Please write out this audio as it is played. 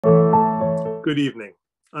Good evening.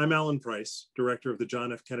 I'm Alan Price, Director of the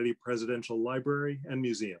John F. Kennedy Presidential Library and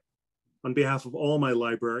Museum. On behalf of all my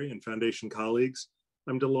library and foundation colleagues,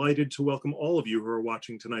 I'm delighted to welcome all of you who are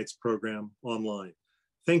watching tonight's program online.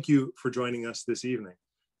 Thank you for joining us this evening.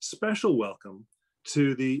 Special welcome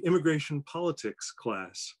to the Immigration Politics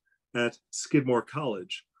class at Skidmore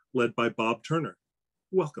College, led by Bob Turner.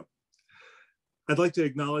 Welcome. I'd like to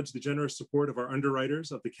acknowledge the generous support of our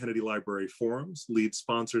underwriters of the Kennedy Library Forums, lead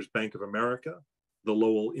sponsors Bank of America, the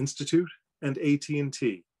Lowell Institute, and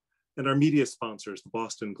AT&T, and our media sponsors, the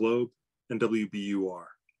Boston Globe and WBUR.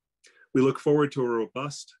 We look forward to a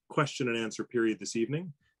robust question and answer period this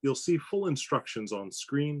evening. You'll see full instructions on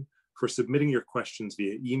screen for submitting your questions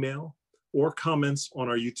via email or comments on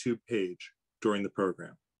our YouTube page during the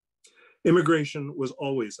program. Immigration was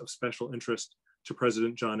always of special interest to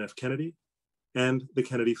President John F. Kennedy and the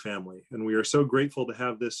Kennedy family, and we are so grateful to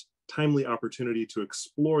have this timely opportunity to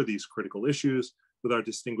explore these critical issues with our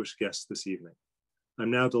distinguished guests this evening. I'm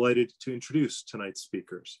now delighted to introduce tonight's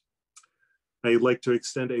speakers. I'd like to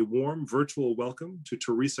extend a warm virtual welcome to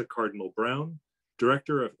Theresa Cardinal Brown,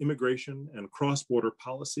 Director of Immigration and Cross-Border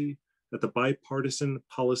Policy at the Bipartisan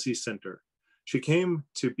Policy Center. She came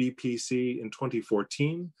to BPC in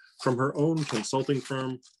 2014 from her own consulting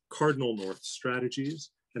firm, Cardinal North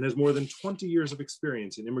Strategies, and has more than 20 years of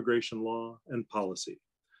experience in immigration law and policy.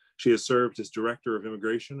 She has served as Director of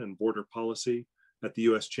Immigration and Border Policy at the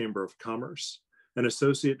U.S. Chamber of Commerce, and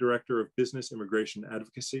Associate Director of Business Immigration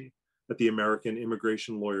Advocacy at the American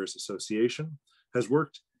Immigration Lawyers Association, has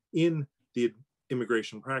worked in the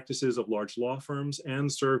immigration practices of large law firms, and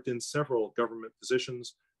served in several government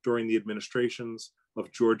positions during the administrations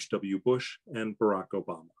of George W. Bush and Barack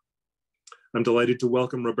Obama. I'm delighted to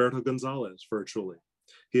welcome Roberto Gonzales virtually.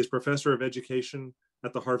 He is Professor of Education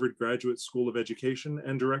at the Harvard Graduate School of Education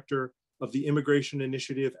and Director of the Immigration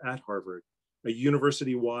Initiative at Harvard, a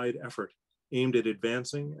university-wide effort aimed at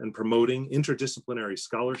advancing and promoting interdisciplinary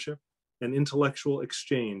scholarship and intellectual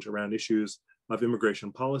exchange around issues of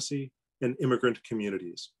immigration policy and immigrant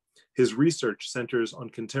communities. His research centers on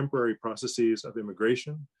contemporary processes of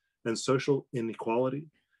immigration and social inequality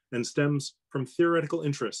and stems from theoretical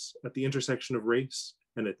interests at the intersection of race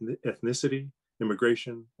and ethnicity,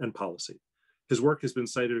 immigration, and policy. His work has been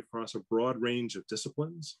cited across a broad range of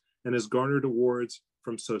disciplines and has garnered awards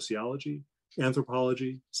from sociology,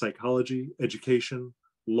 anthropology, psychology, education,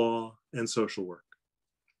 law, and social work.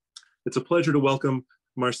 It's a pleasure to welcome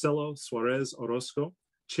Marcelo Suárez-Orozco,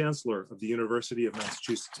 Chancellor of the University of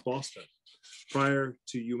Massachusetts, Boston. Prior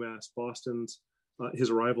to UMass Boston's his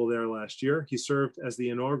arrival there last year, he served as the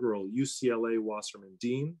inaugural UCLA Wasserman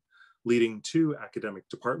Dean, leading 2 academic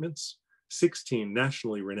departments, 16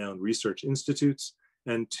 nationally renowned research institutes,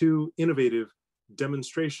 and 2 innovative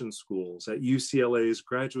demonstration schools at UCLA's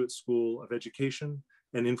Graduate School of Education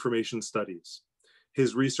and Information Studies.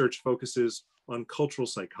 His research focuses on cultural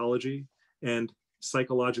psychology and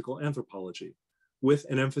psychological anthropology, with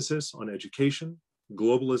an emphasis on education,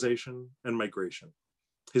 globalization, and migration.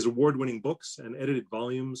 His award-winning books and edited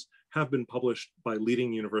volumes have been published by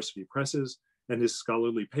leading university presses, and his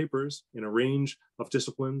scholarly papers in a range of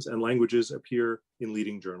disciplines and languages appear in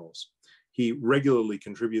leading journals. He regularly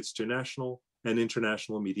contributes to national and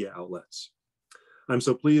international media outlets. I'm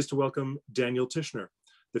so pleased to welcome Daniel Tichenor,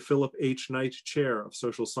 the Philip H. Knight Chair of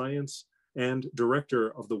Social Science and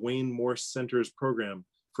Director of the Wayne Morse Center's Program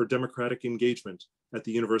for Democratic Engagement at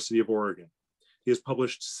the University of Oregon. He has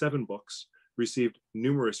published 7 books, received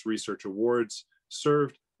numerous research awards,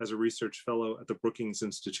 served as a research fellow at the Brookings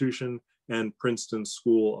Institution and Princeton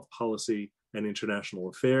School of Policy and International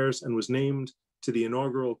Affairs, and was named to the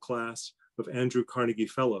inaugural class of Andrew Carnegie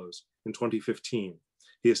Fellows in 2015.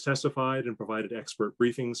 He has testified and provided expert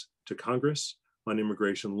briefings to Congress on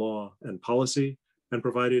immigration law and policy, and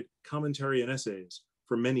provided commentary and essays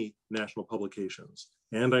for many national publications.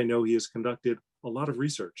 And I know he has conducted a lot of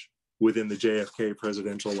research within the JFK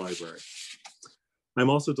Presidential Library. I'm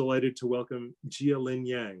also delighted to welcome Jia Lynn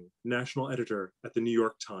Yang, National Editor at the New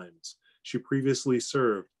York Times. She previously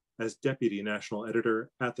served as Deputy National Editor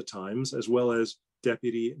at the Times, as well as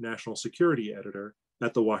Deputy National Security Editor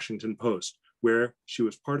at the Washington Post, where she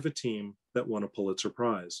was part of a team that won a Pulitzer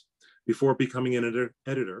Prize. Before becoming an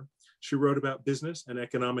editor, she wrote about business and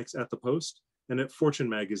economics at the Post and at Fortune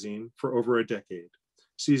magazine for over a decade.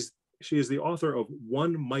 She is the author of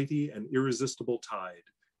One Mighty and Irresistible Tide,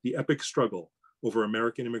 The Epic Struggle Over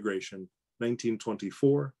American Immigration,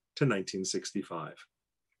 1924 to 1965.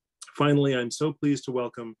 Finally, I'm so pleased to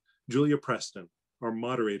welcome Julia Preston, our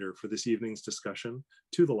moderator for this evening's discussion,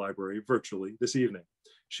 to the library virtually this evening.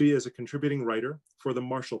 She is a contributing writer for the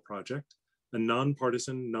Marshall Project, a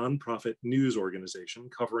nonpartisan, nonprofit news organization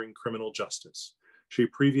covering criminal justice. She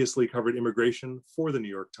previously covered immigration for the New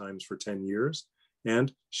York Times for 10 years,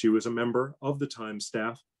 and she was a member of the Times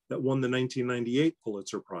staff that won the 1998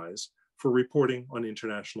 Pulitzer Prize for reporting on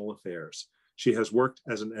international affairs. She has worked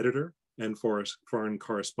as an editor and foreign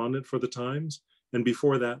correspondent for the Times, and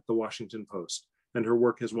before that, the Washington Post, and her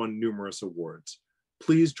work has won numerous awards.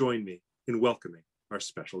 Please join me in welcoming our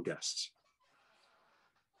special guests.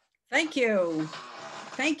 Thank you.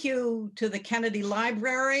 Thank you to the Kennedy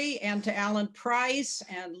Library and to Alan Price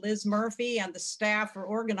and Liz Murphy and the staff for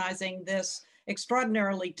organizing this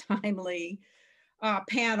extraordinarily timely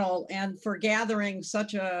panel and for gathering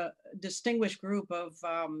such a distinguished group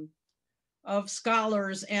of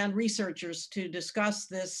scholars and researchers to discuss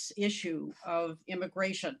this issue of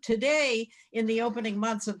immigration. Today, in the opening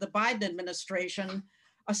months of the Biden administration,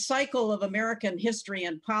 a cycle of American history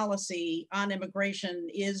and policy on immigration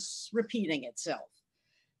is repeating itself.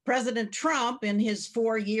 President Trump, in his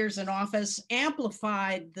 4 years in office,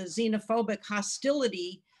 amplified the xenophobic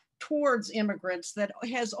hostility towards immigrants that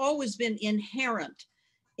has always been inherent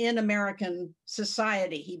in American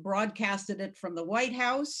society. He broadcasted it from the White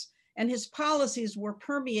House, and his policies were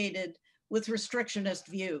permeated with restrictionist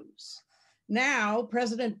views. Now,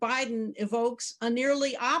 President Biden evokes a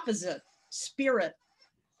nearly opposite spirit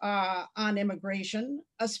on immigration,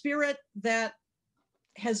 a spirit that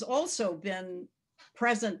has also been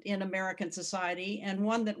present in American society and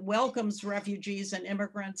one that welcomes refugees and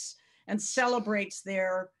immigrants and celebrates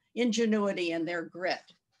their ingenuity and their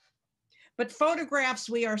grit. But photographs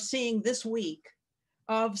we are seeing this week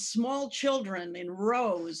of small children in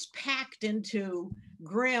rows packed into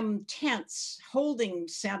grim tents, holding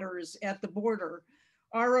centers at the border,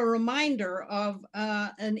 are a reminder of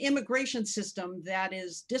an immigration system that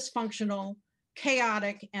is dysfunctional,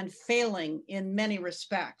 chaotic, and failing in many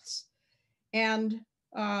respects. And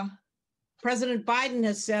President Biden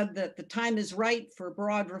has said that the time is right for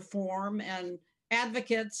broad reform, and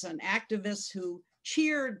advocates and activists who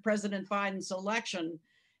cheered President Biden's election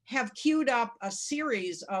have queued up a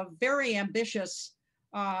series of very ambitious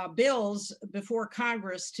bills before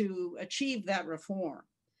Congress to achieve that reform.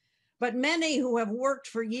 But many who have worked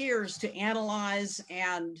for years to analyze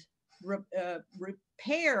and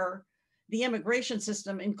repair the immigration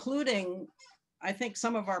system, including, I think,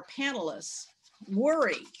 some of our panelists,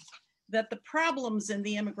 worry that the problems in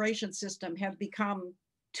the immigration system have become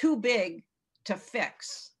too big to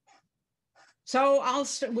fix. So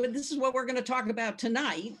this is what we're going to talk about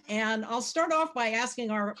tonight. And I'll start off by asking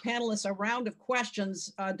our panelists a round of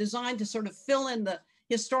questions designed to sort of fill in the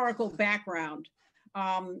historical background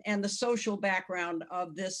and the social background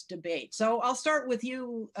of this debate. So I'll start with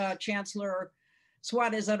you, Chancellor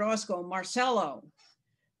Suárez-Orozco. Marcelo,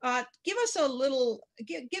 give us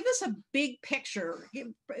a big picture,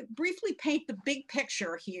 briefly paint the big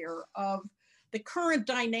picture here of the current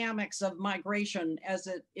dynamics of migration as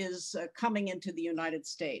it is coming into the United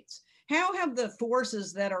States. How have the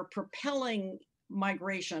forces that are propelling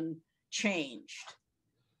migration changed?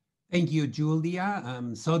 Thank you, Julia.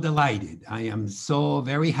 I'm so delighted. I am so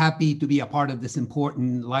very happy to be a part of this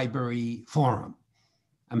important library forum.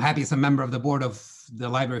 I'm happy as a member of the board of the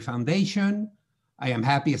Library Foundation. I am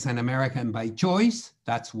happy as an American by choice.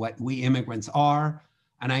 That's what we immigrants are.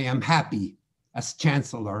 And I am happy as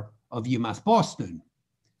Chancellor of UMass Boston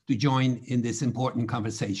to join in this important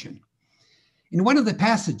conversation. In one of the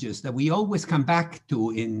passages that we always come back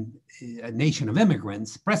to in A Nation of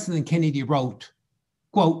Immigrants, President Kennedy wrote,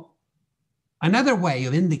 quote, "Another way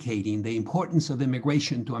of indicating the importance of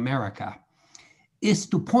immigration to America is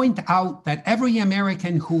to point out that every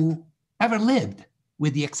American who ever lived,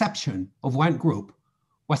 with the exception of one group,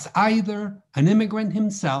 was either an immigrant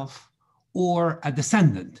himself or a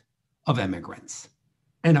descendant of immigrants."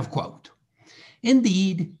 End of quote.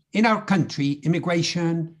 Indeed, in our country,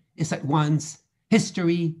 immigration is at once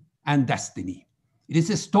history and destiny. It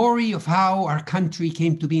is a story of how our country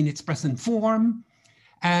came to be in its present form,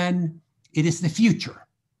 and it is the future,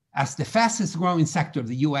 as the fastest growing sector of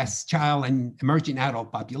the US child and emerging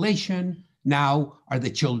adult population now are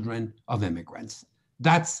the children of immigrants.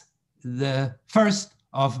 That's the first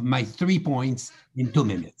of my 3 points in 2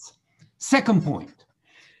 minutes. Second point,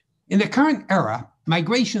 in the current era,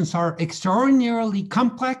 migrations are extraordinarily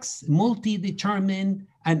complex, multi-determined,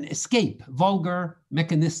 and escape vulgar,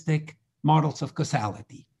 mechanistic models of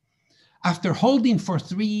causality. After holding for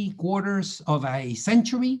 3/4 of a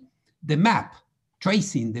century, the map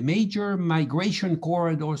tracing the major migration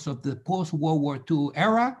corridors of the post-World War II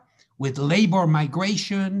era, with labor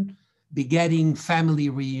migration begetting family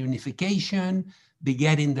reunification,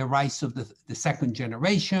 begetting the rise of the second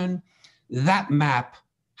generation, that map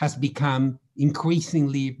has become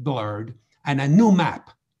increasingly blurred, and a new map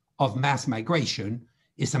of mass migration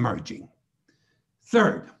is emerging.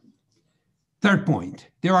 Third point,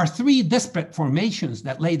 there are three disparate formations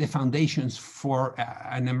that lay the foundations for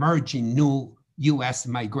an emerging new US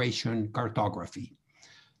migration cartography.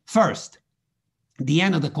 First, the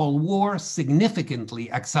end of the Cold War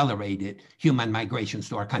significantly accelerated human migrations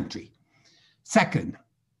to our country. Second,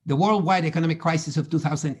 the worldwide economic crisis of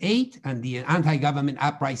 2008 and the anti-government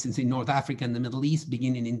uprisings in North Africa and the Middle East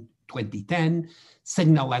beginning in 2010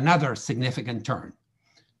 signal another significant turn.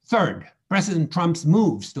 Third, President Trump's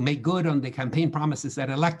moves to make good on the campaign promises that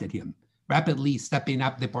elected him, rapidly stepping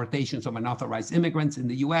up deportations of unauthorized immigrants in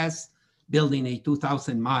the US, building a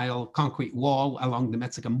 2,000-mile concrete wall along the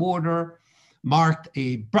Mexican border, marked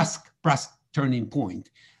a brusque turning point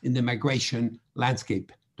in the migration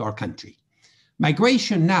landscape to our country.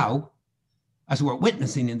 Migration now, as we're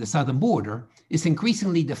witnessing in the southern border, is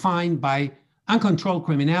increasingly defined by uncontrolled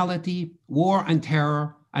criminality, war and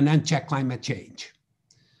terror, and unchecked climate change.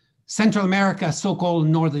 Central America's so-called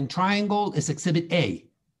Northern Triangle is Exhibit A.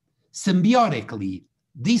 Symbiotically,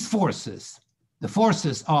 these forces, the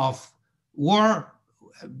forces of war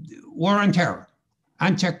and terror,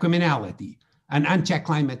 unchecked criminality, and unchecked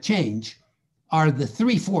climate change, are the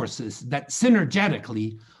three forces that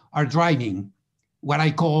synergetically are driving what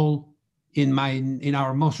I call in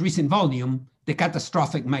our most recent volume, the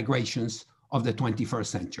catastrophic migrations of the 21st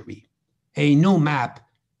century. A new map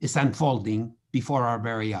is unfolding before our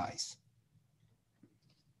very eyes.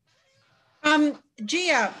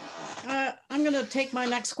 Jia, I'm going to take my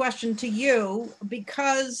next question to you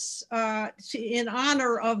because in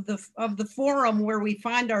honor of the forum where we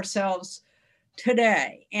find ourselves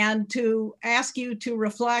today, and to ask you to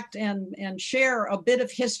reflect and share a bit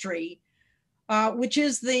of history, which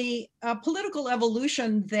is the political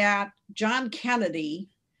evolution that John Kennedy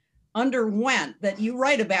underwent, that you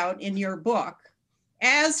write about in your book,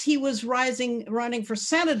 as he was running for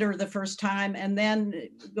senator the first time, and then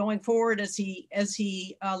going forward as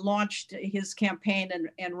he launched his campaign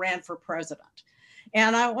and ran for president.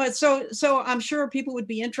 And so I'm sure people would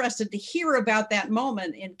be interested to hear about that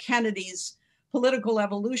moment in Kennedy's political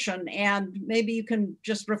evolution, and maybe you can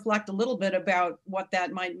just reflect a little bit about what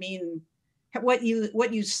that might mean, what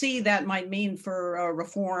you see that might mean for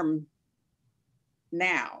reform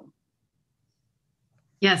now.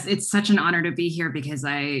 Yes, it's such an honor to be here because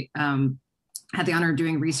I had the honor of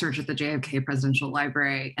doing research at the JFK Presidential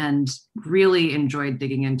Library and really enjoyed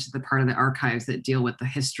digging into the part of the archives that deal with the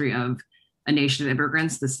history of A Nation of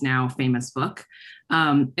Immigrants, this now famous book.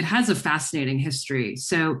 It has a fascinating history.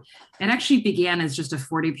 So it actually began as just a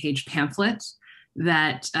 40-page pamphlet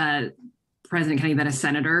that President Kennedy, then a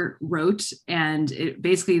senator, wrote. And it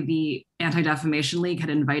basically, the Anti-Defamation League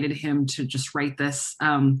had invited him to just write this.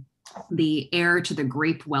 The heir to the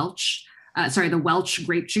the Welch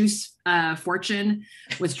grape juice fortune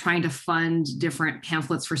was trying to fund different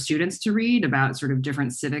pamphlets for students to read about sort of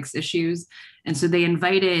different civics issues. And so they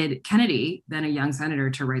invited Kennedy, then a young senator,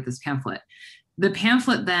 to write this pamphlet. The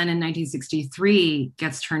pamphlet then in 1963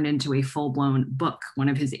 gets turned into a full-blown book. One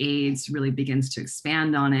of his aides really begins to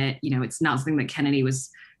expand on it. You know, it's not something that Kennedy was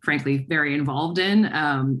frankly very involved in.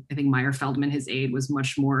 I think Meyer Feldman, his aide, was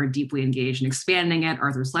much more deeply engaged in expanding it.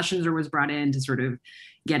 Arthur Schlesinger was brought in to sort of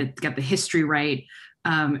get the history right.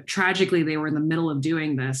 Tragically, they were in the middle of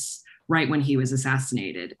doing this right when he was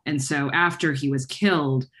assassinated. And so after he was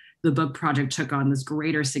killed, the book project took on this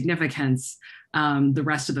greater significance. The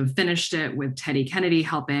rest of them finished it with Teddy Kennedy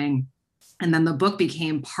helping. And then the book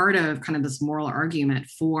became part of kind of this moral argument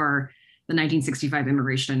for the 1965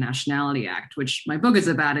 Immigration and Nationality Act, which my book is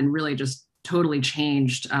about, and really just totally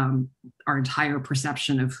changed our entire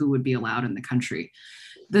perception of who would be allowed in the country.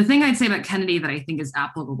 The thing I'd say about Kennedy that I think is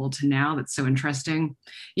applicable to now that's so interesting,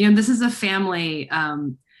 you know, this is a family,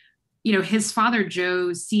 you know, his father,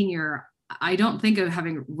 Joe Sr., I don't think of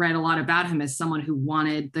having read a lot about him as someone who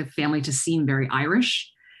wanted the family to seem very Irish.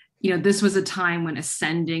 You know, this was a time when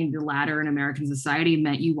ascending the ladder in American society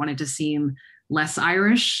meant you wanted to seem less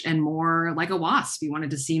Irish and more like a WASP. You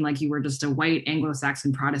wanted to seem like you were just a white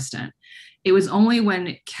Anglo-Saxon Protestant. It was only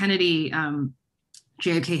when Kennedy,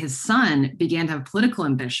 JFK, his son, began to have political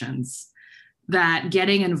ambitions that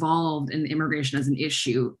getting involved in immigration as an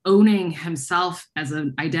issue, owning himself as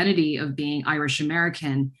an identity of being Irish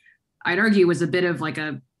American, I'd argue was a bit of like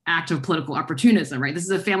a act of political opportunism, right? This is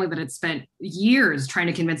a family that had spent years trying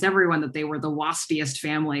to convince everyone that they were the waspiest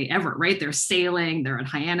family ever, right? They're sailing, they're at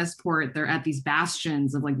Hyannisport, they're at these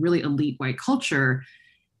bastions of like really elite white culture.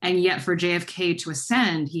 And yet for JFK to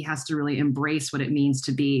ascend, he has to really embrace what it means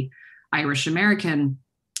to be Irish American.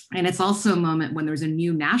 And it's also a moment when there's a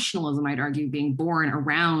new nationalism, I'd argue, being born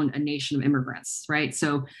around a nation of immigrants, right?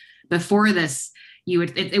 So before this, we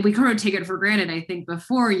kind of take it for granted. I think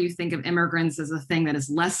before you think of immigrants as a thing that is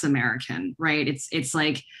less American, right? It's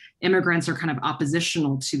like immigrants are kind of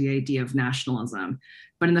oppositional to the idea of nationalism.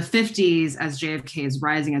 But in the 50s, as JFK is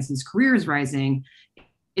rising, as his career is rising,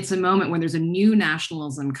 it's a moment when there's a new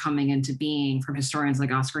nationalism coming into being from historians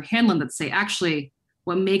like Oscar Handlin that say, actually,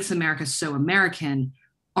 what makes America so American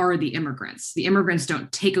are the immigrants. The immigrants don't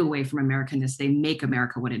take away from Americanness, they make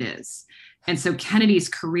America what it is. And so Kennedy's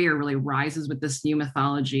career really rises with this new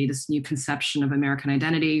mythology, this new conception of American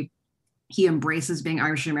identity. He embraces being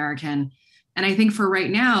Irish American. And I think for right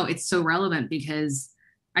now, it's so relevant because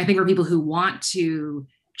I think for people who want to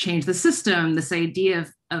change the system, this idea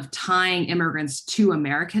of tying immigrants to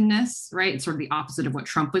Americanness, right? It's sort of the opposite of what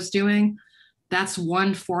Trump was doing. That's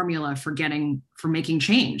one formula for making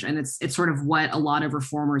change. And it's sort of what a lot of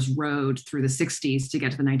reformers rode through the 60s to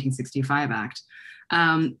get to the 1965 Act.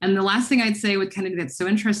 And the last thing I'd say with Kennedy that's so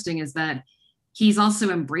interesting is that he's also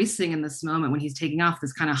embracing in this moment when he's taking off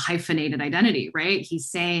this kind of hyphenated identity, right? He's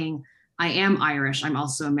saying, I am Irish, I'm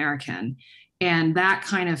also American. And that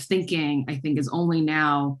kind of thinking, I think, is only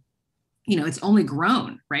now, it's only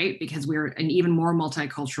grown, right? Because we're an even more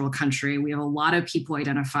multicultural country. We have a lot of people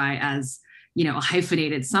identify as, a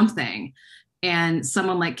hyphenated something. And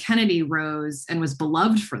someone like Kennedy rose and was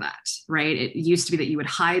beloved for that, right? It used to be that you would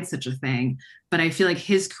hide such a thing, but I feel like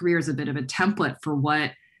his career is a bit of a template for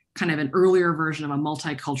what kind of an earlier version of a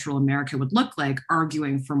multicultural America would look like,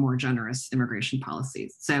 arguing for more generous immigration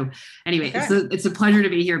policies. So anyway, okay. It's a pleasure to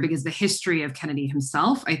be here because the history of Kennedy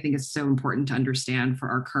himself, I think, is so important to understand for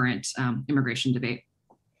our current immigration debate.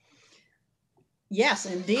 Yes,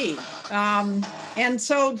 indeed. And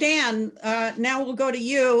so, Dan, now we'll go to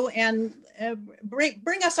you and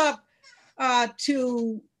bring us up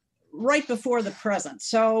to right before the present.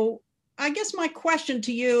 So I guess my question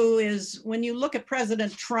to you is, when you look at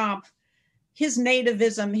President Trump, his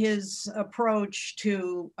nativism, his approach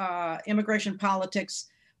to immigration politics,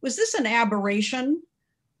 was this an aberration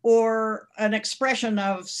or an expression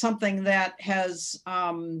of something that has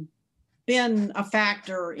been a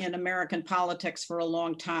factor in American politics for a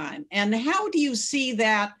long time? And how do you see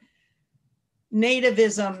that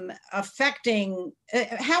nativism affecting,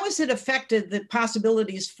 how has it affected the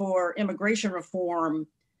possibilities for immigration reform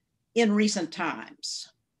in recent times?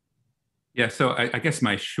 Yeah, so I guess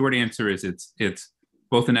my short answer is it's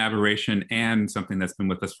both an aberration and something that's been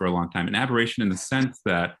with us for a long time. An aberration in the sense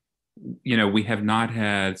that, we have not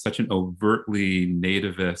had such an overtly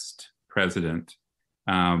nativist president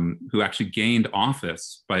who actually gained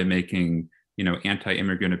office by making,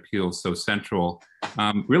 anti-immigrant appeals so central,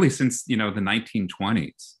 really since, the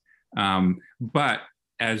 1920s. But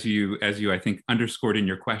as you, I think, underscored in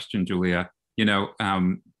your question, Julia,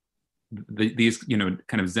 these,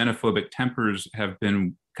 kind of xenophobic tempers have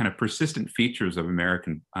been kind of persistent features of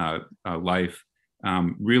American life,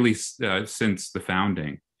 really since the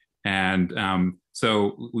founding. And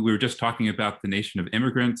so we were just talking about the nation of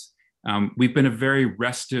immigrants. We've been a very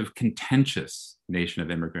restive, contentious nation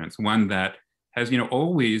of immigrants, one that has,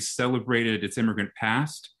 always celebrated its immigrant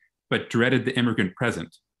past, but dreaded the immigrant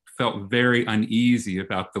present, felt very uneasy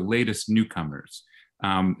about the latest newcomers.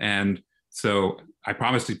 And so I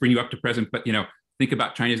promise to bring you up to present, but, think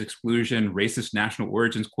about Chinese exclusion, racist national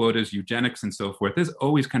origins quotas, eugenics, and so forth. This has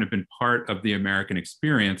always kind of been part of the American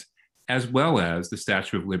experience, as well as the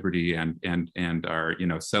Statue of Liberty and our,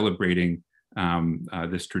 celebrating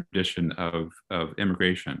this tradition of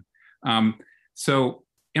immigration. So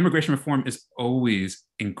immigration reform is always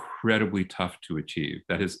incredibly tough to achieve.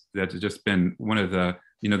 That has just been one of the,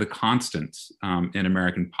 the constants in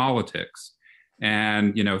American politics.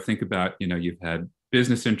 And, think about, you've had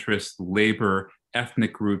business interests, labor,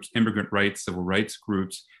 ethnic groups, immigrant rights, civil rights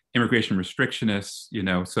groups, immigration restrictionists,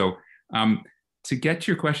 so to get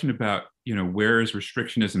to your question about, where is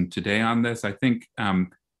restrictionism today on this? I think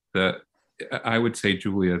I would say,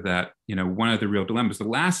 Julia, that, one of the real dilemmas, the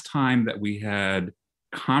last time that we had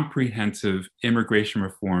comprehensive immigration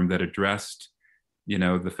reform that addressed,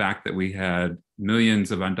 the fact that we had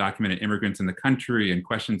millions of undocumented immigrants in the country and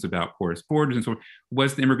questions about porous borders and so on,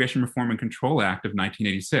 was the Immigration Reform and Control Act of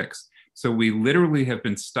 1986. So we literally have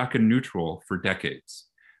been stuck in neutral for decades.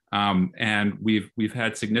 And we've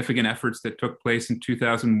had significant efforts that took place in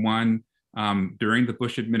 2001 during the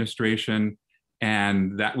Bush administration,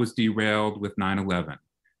 and that was derailed with 9/11.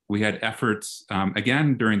 We had efforts,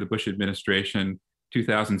 again, during the Bush administration,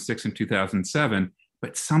 2006 and 2007,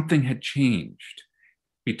 but something had changed.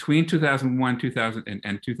 Between 2001, 2000,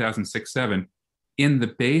 and 2006-7, in the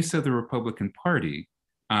base of the Republican Party,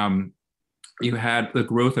 you had the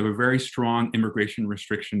growth of a very strong immigration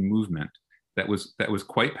restriction movement that was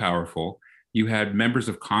quite powerful. You had members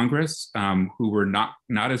of Congress who were not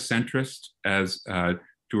as centrist as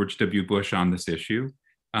George W. Bush on this issue,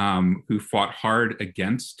 who fought hard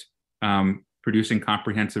against producing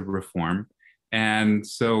comprehensive reform. And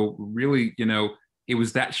so really, it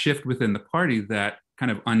was that shift within the party that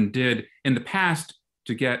kind of undid. In the past,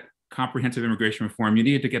 to get comprehensive immigration reform, you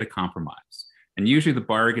needed to get a compromise. And usually the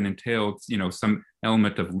bargain entailed, some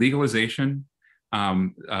element of legalization,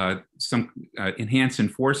 some enhanced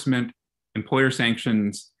enforcement, employer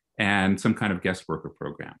sanctions, and some kind of guest worker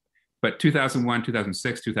program. But 2001,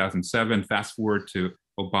 2006, 2007, fast forward to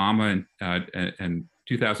Obama and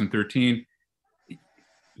 2013,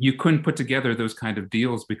 you couldn't put together those kind of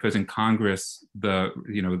deals because in Congress, those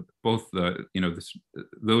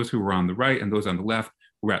who were on the right and those on the left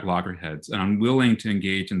were at loggerheads and unwilling to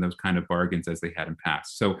engage in those kind of bargains as they had in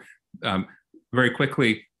past. So very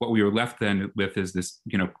quickly, what we were left then with is this,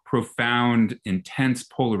 profound, intense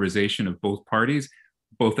polarization of both parties,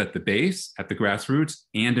 both at the base, at the grassroots,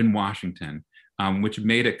 and in Washington, which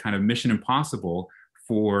made it kind of mission impossible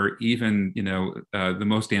for even, the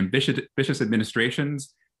most ambitious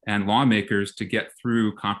administrations and lawmakers to get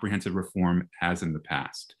through comprehensive reform as in the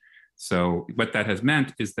past. So what that has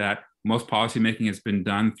meant is that most policymaking has been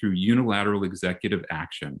done through unilateral executive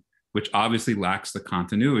action, which obviously lacks the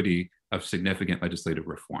continuity of significant legislative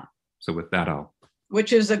reform. So with that,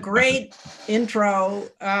 which is a great intro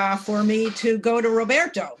for me to go to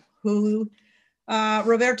Roberto,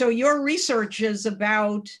 Roberto, your research is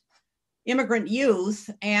about immigrant youth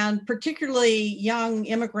and particularly young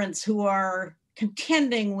immigrants who are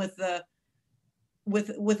contending with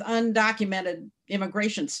undocumented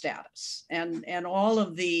immigration status and all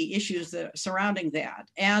of the issues that surrounding that.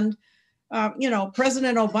 And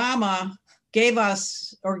President Obama gave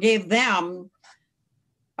them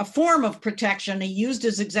a form of protection. He used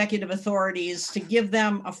his executive authorities to give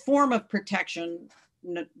them a form of protection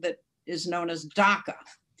that is known as DACA.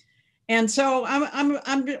 And so I'm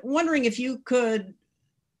wondering if you could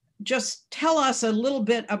just tell us a little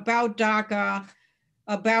bit about DACA,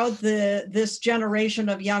 about this generation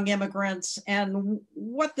of young immigrants, and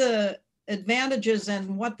what the advantages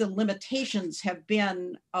and what the limitations have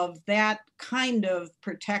been of that kind of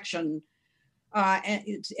protection,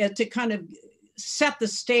 and to kind of set the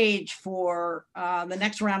stage for the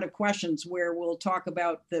next round of questions where we'll talk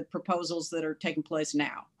about the proposals that are taking place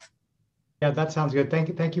now. Yeah, that sounds good.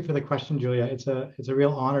 Thank you for the question, Julia. It's a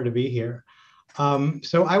real honor to be here.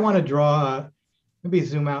 So I want to maybe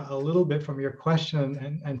zoom out a little bit from your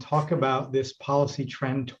question and talk about this policy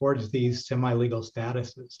trend towards these semi-legal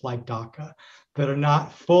statuses like DACA that are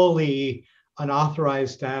not fully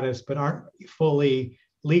unauthorized status, but aren't fully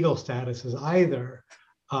legal statuses either.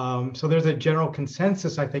 So there's a general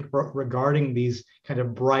consensus, I think, regarding these kind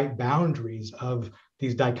of bright boundaries of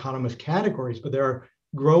these dichotomous categories, but there are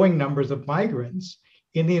growing numbers of migrants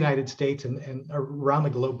in the United States and around the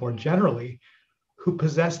globe more generally who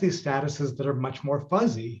possess these statuses that are much more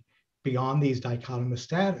fuzzy beyond these dichotomous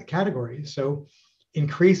categories. So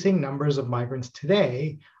increasing numbers of migrants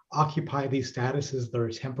today occupy these statuses that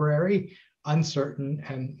are temporary, uncertain,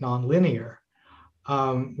 and nonlinear.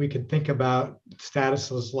 We could think about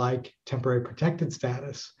statuses like temporary protected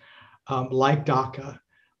status, like DACA,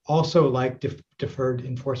 also like deferred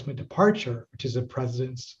enforcement departure, which is a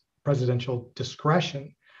presidential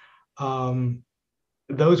discretion.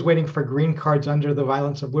 Those waiting for green cards under the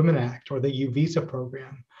Violence of Women Act or the U visa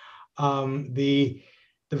program, the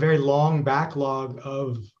very long backlog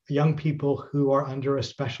of young people who are under a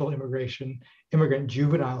special immigrant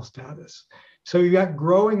juvenile status. So you got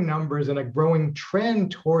growing numbers and a growing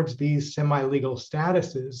trend towards these semi-legal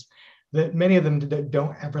statuses that many of them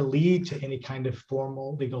don't ever lead to any kind of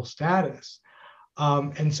formal legal status.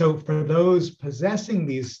 And so for those possessing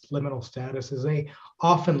these liminal statuses, they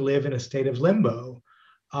often live in a state of limbo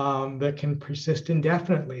that can persist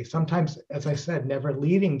indefinitely, sometimes, as I said, never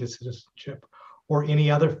leading to citizenship or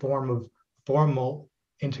any other form of formal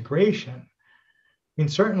integration. I mean,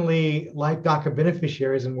 certainly like DACA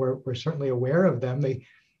beneficiaries, and we're certainly aware of them, they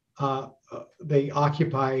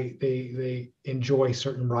enjoy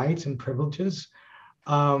certain rights and privileges,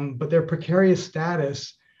 but their precarious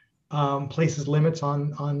status places limits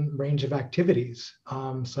on range of activities,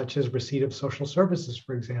 such as receipt of social services,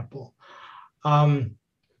 for example.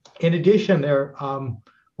 In addition,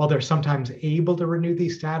 while they're sometimes able to renew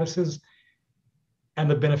these statuses and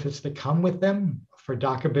the benefits that come with them, for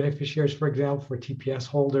DACA beneficiaries, for example, for TPS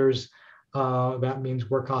holders, that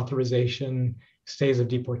means work authorization, stays of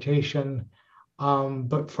deportation.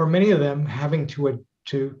 But for many of them, having to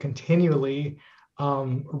to continually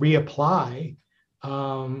reapply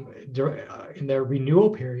in their renewal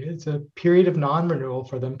periods. A period of non-renewal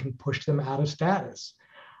for them can push them out of status,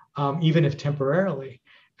 even if temporarily.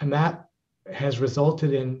 And that has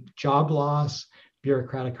resulted in job loss,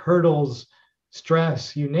 bureaucratic hurdles,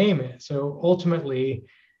 stress, you name it. So ultimately,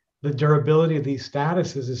 the durability of these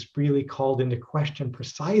statuses is really called into question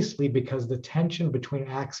precisely because the tension between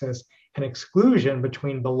access and exclusion,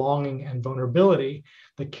 between belonging and vulnerability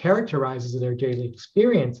that characterizes their daily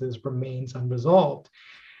experiences remains unresolved.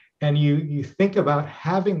 And you think about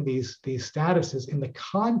having these statuses in the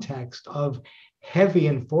context of heavy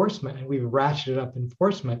enforcement, and we've ratcheted up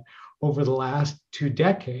enforcement over the last 2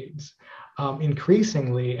 decades,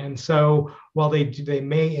 increasingly. And so while they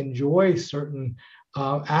may enjoy certain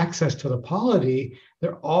access to the polity,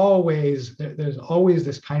 there's always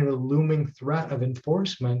this kind of looming threat of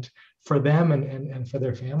enforcement for them and for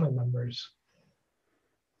their family members.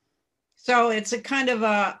 So it's a kind of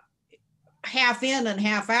a half in and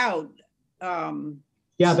half out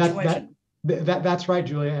situation. That's right,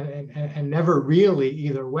 Julia, and never really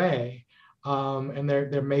either way. And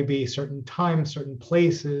there may be certain times, certain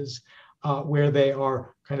places where they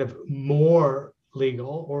are kind of more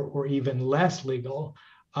legal or even less legal,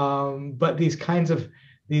 but these kinds of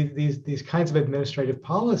administrative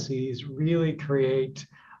policies really create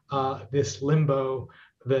this limbo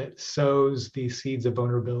that sows these seeds of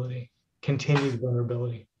vulnerability, continued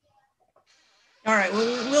vulnerability. All right,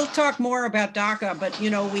 well, we'll talk more about DACA, but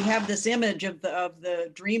we have this image of the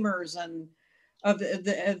dreamers and of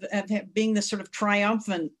being this sort of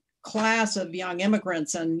triumphant class of young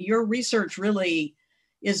immigrants, and your research really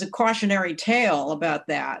is a cautionary tale about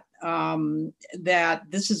that, that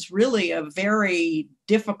this is really a very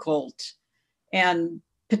difficult and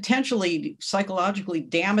potentially psychologically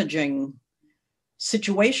damaging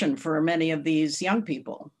situation for many of these young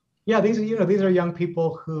people. Yeah, these are young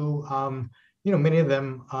people who, many of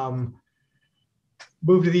them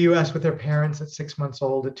moved to the U.S. with their parents at 6 months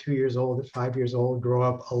old, at 2 years old, at 5 years old, grow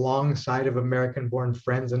up alongside of American-born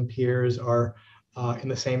friends and peers, are in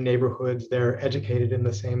the same neighborhoods, they're educated in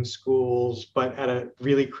the same schools, but at a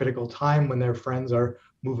really critical time when their friends are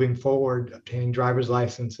moving forward, obtaining driver's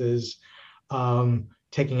licenses,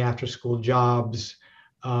 taking after-school jobs,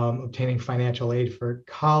 obtaining financial aid for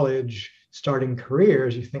college, starting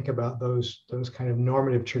careers, you think about those kind of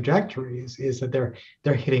normative trajectories, is that they're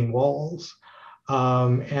hitting walls.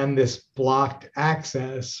 And this blocked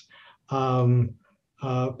access,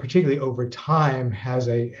 particularly over time, has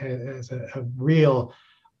a real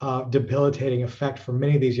debilitating effect for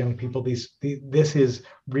many of these young people. This is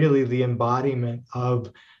really the embodiment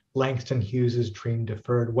of Langston Hughes's dream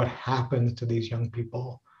deferred. What happens to these young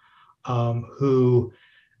people who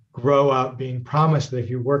grow up being promised that if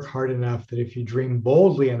you work hard enough, that if you dream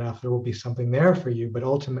boldly enough, there will be something there for you. But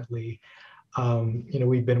ultimately,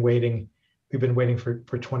 we've been waiting for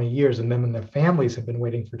 20 years, and them and their families have been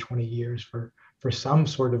waiting for 20 years for some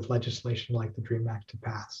sort of legislation like the DREAM Act to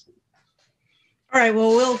pass. All right, well,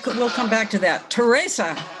 we'll come back to that.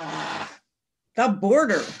 Theresa, the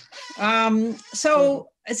border.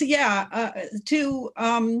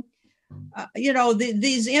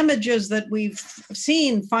 These images that we've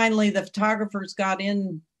seen, finally, the photographers got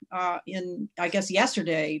in I guess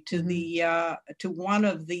yesterday to to one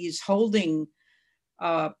of these holding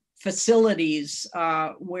facilities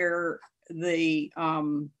where the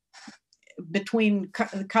between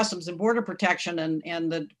Customs and Border Protection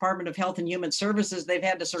and the Department of Health and Human Services, they've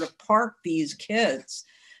had to sort of park these kids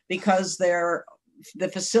because the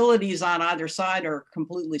facilities on either side are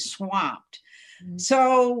completely swamped. Mm-hmm.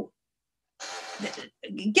 So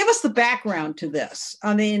give us the background to this.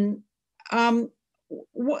 I mean,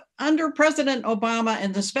 under President Obama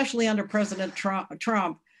and especially under President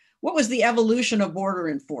Trump, what was the evolution of border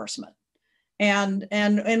enforcement? And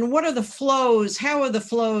what are the flows? How are the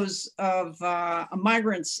flows of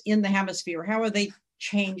migrants in the hemisphere? How are they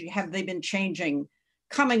changing? Have they been changing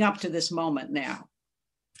coming up to this moment now?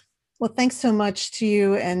 Well, thanks so much to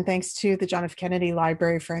you, and thanks to the John F. Kennedy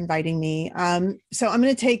Library for inviting me. So I'm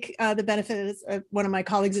going to take the benefit of one of my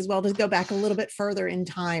colleagues as well to go back a little bit further in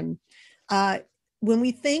time. When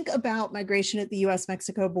we think about migration at the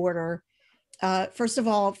U.S.-Mexico border, first of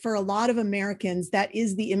all, for a lot of Americans, that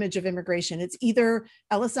is the image of immigration. It's either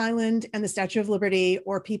Ellis Island and the Statue of Liberty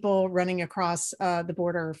or people running across the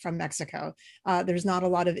border from Mexico. There's not a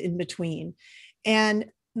lot of in between. And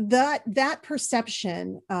that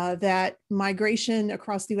perception that migration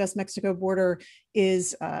across the U.S.-Mexico border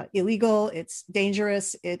is illegal, it's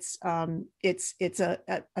dangerous, it's a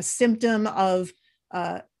symptom of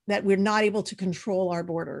that we're not able to control our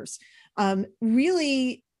borders.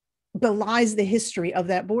 really belies the history of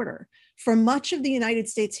that border. For much of the United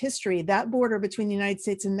States history, that border between the United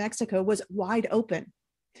States and Mexico was wide open,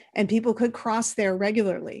 and people could cross there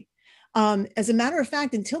regularly. As a matter of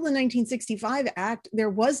fact, until the 1965 Act, there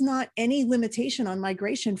was not any limitation on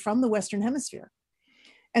migration from the Western Hemisphere.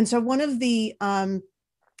 And so one of the outcomes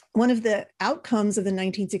of the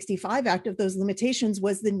 1965 Act of those limitations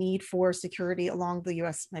was the need for security along the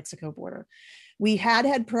US-Mexico border. We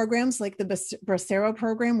had programs like the Bracero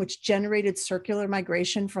program, which generated circular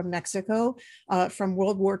migration from Mexico from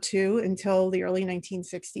World War II until the early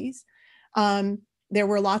 1960s. There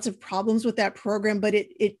were lots of problems with that program, but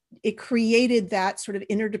it created that sort of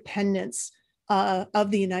interdependence of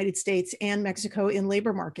the United States and Mexico in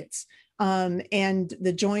labor markets and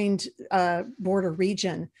the joined border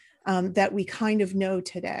region that we kind of know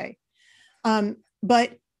today.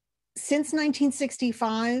 But since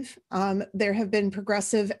 1965, there have been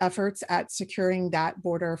progressive efforts at securing that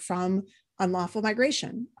border from unlawful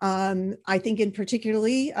migration. I think in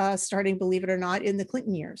particularly starting, believe it or not, in the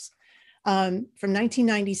Clinton years. From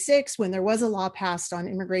 1996, when there was a law passed on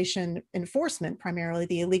immigration enforcement, primarily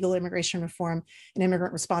the Illegal Immigration Reform and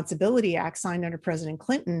Immigrant Responsibility Act signed under President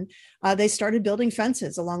Clinton, they started building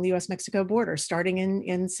fences along the US-Mexico border, starting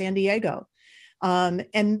in San Diego,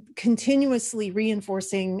 and continuously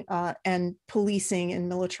reinforcing and policing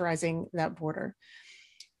and militarizing that border.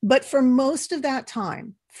 But for most of that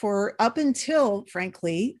time, for up until,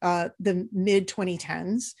 frankly, the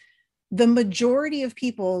mid-2010s, the majority of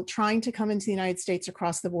people trying to come into the United States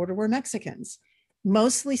across the border were Mexicans,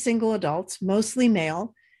 mostly single adults, mostly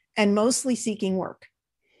male, and mostly seeking work.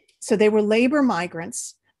 So they were labor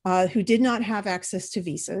migrants who did not have access to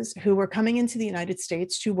visas, who were coming into the United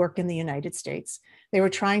States to work in the United States. They were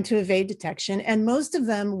trying to evade detection, and most of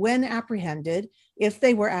them, when apprehended, if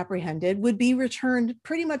they were apprehended, would be returned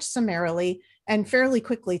pretty much summarily and fairly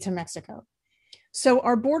quickly to Mexico. So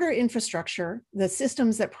our border infrastructure, the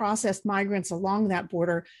systems that processed migrants along that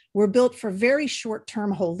border, were built for very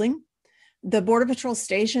short-term holding. The Border Patrol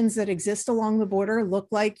stations that exist along the border look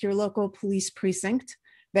like your local police precinct.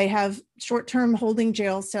 They have short-term holding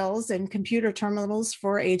jail cells and computer terminals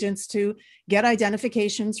for agents to get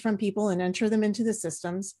identifications from people and enter them into the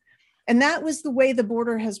systems. And that was the way the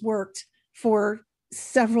border has worked for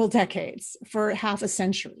several decades, for half a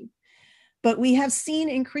century. But we have seen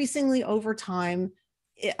increasingly over time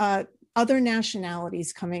other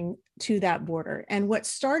nationalities coming to that border. And what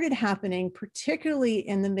started happening, particularly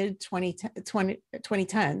in the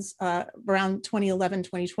mid-2010s, around 2011,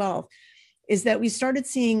 2012, is that we started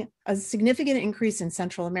seeing a significant increase in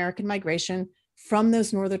Central American migration from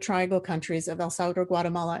those Northern Triangle countries of El Salvador,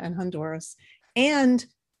 Guatemala, and Honduras, and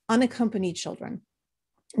unaccompanied children.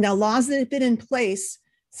 Now, laws that have been in place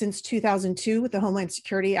since 2002 with the Homeland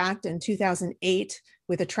Security Act and 2008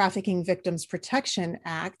 with the Trafficking Victims Protection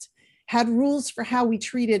Act had rules for how we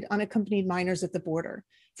treated unaccompanied minors at the border.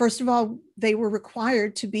 First of all, they were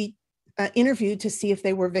required to be interviewed to see if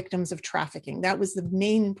they were victims of trafficking. That was the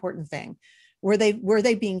main important thing. Were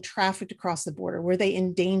they being trafficked across the border? Were they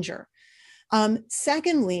in danger?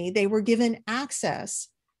 Secondly, they were given access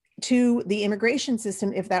to the immigration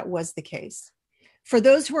system if that was the case. For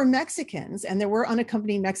those who are Mexicans, and there were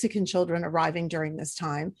unaccompanied Mexican children arriving during this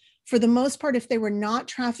time, for the most part, if they were not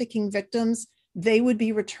trafficking victims, they would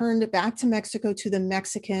be returned back to Mexico to the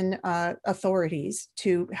Mexican authorities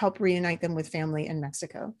to help reunite them with family in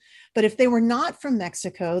Mexico. But if they were not from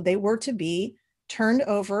Mexico, they were to be turned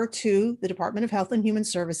over to the Department of Health and Human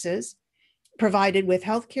Services, provided with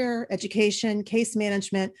healthcare, education, case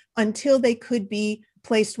management, until they could be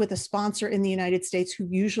placed with a sponsor in the United States who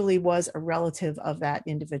usually was a relative of that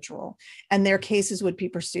individual, and their cases would be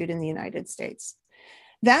pursued in the United States.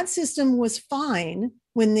 That system was fine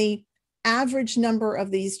when the average number of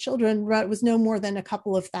these children was no more than a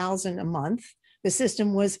couple of thousand a month. The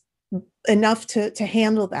system was enough to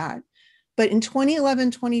handle that. But in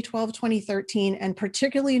 2011, 2012, 2013, and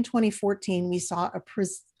particularly in 2014, we saw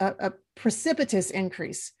a precipitous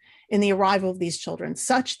increase in the arrival of these children,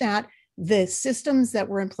 such that the systems that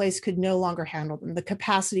were in place could no longer handle them. The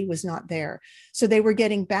capacity was not there. So they were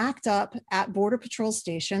getting backed up at Border Patrol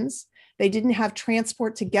stations. They didn't have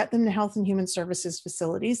transport to get them to Health and Human Services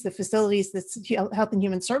facilities. The facilities that Health and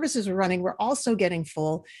Human Services were running were also getting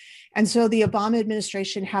full. And so the Obama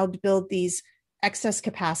administration helped build these excess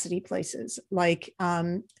capacity places like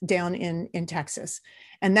down in Texas.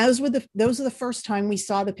 And those are the first time we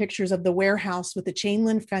saw the pictures of the warehouse with the chain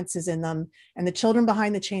link fences in them and the children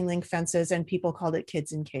behind the chain link fences, and people called it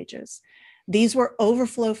kids in cages. These were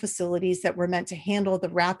overflow facilities that were meant to handle the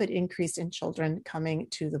rapid increase in children coming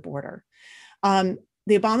to the border. The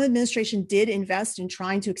the Obama administration did invest in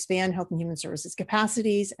trying to expand health and human services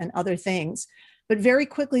capacities and other things, but very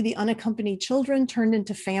quickly the unaccompanied children turned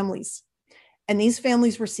into families, and these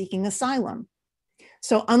families were seeking asylum.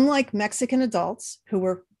 So unlike Mexican adults who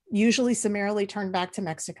were usually summarily turned back to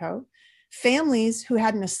Mexico, families who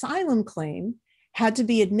had an asylum claim had to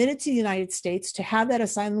be admitted to the United States to have that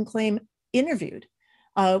asylum claim interviewed,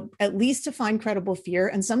 at least to find credible fear,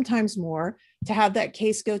 and sometimes more, to have that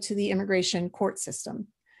case go to the immigration court system.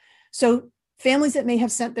 So families that may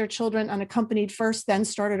have sent their children unaccompanied first then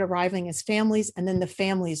started arriving as families, and then the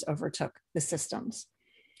families overtook the systems.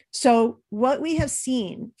 So what we have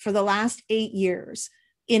seen for the last 8 years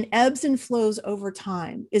in ebbs and flows over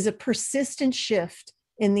time is a persistent shift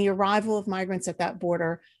in the arrival of migrants at that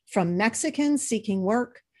border, from Mexicans seeking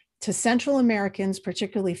work to Central Americans,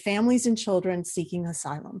 particularly families and children seeking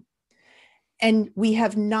asylum. And we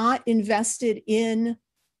have not invested in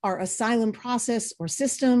our asylum process or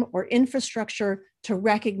system or infrastructure to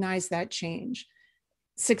recognize that change.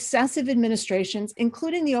 Successive administrations,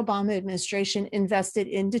 including the Obama administration, invested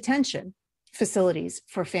in detention facilities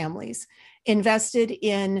for families, invested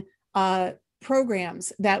in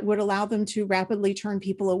programs that would allow them to rapidly turn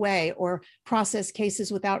people away or process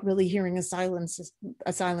cases without really hearing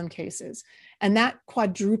asylum cases. And that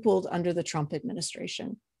quadrupled under the Trump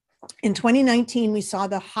administration. In 2019, we saw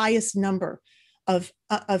the highest number of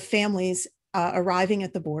families arriving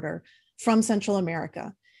at the border from Central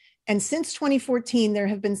America. And since 2014, there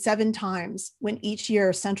have been 7 times when each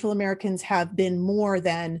year Central Americans have been more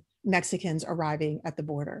than Mexicans arriving at the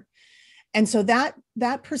border. And so that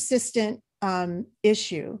persistent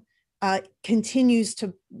issue continues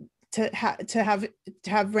to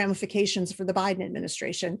have ramifications for the Biden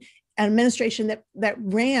administration, an administration that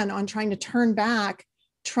ran on trying to turn back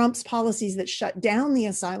Trump's policies that shut down the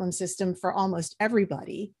asylum system for almost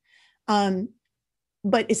everybody,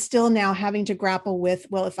 but is still now having to grapple with,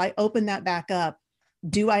 well, if I open that back up,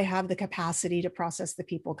 do I have the capacity to process the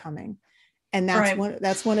people coming? And that's right.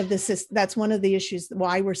 that's one of the issues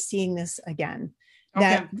why we're seeing this again. Okay.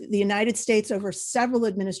 That the United States over several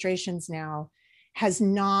administrations now has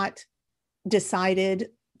not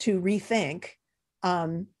decided to rethink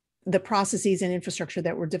the processes and infrastructure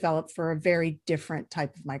that were developed for a very different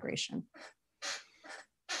type of migration.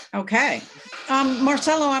 Okay.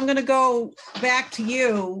 Marcelo, I'm going to go back to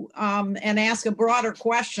you and ask a broader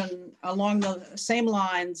question along the same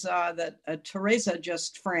lines that Theresa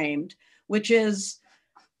just framed, which is,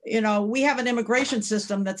 we have an immigration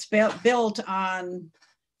system that's built on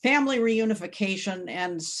family reunification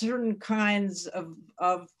and certain kinds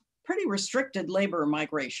of pretty restricted labor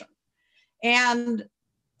migration. And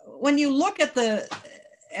when you look at the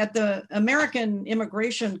American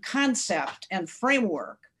immigration concept and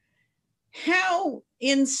framework, how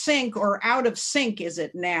in sync or out of sync is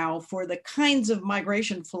it now for the kinds of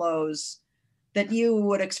migration flows that you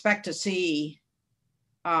would expect to see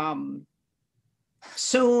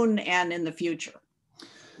soon and in the future?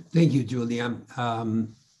 Thank you, Julia.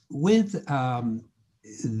 With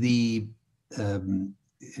the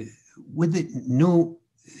new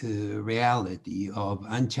reality of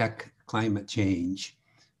unchecked climate change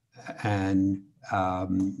and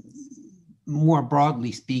more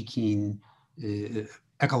broadly speaking,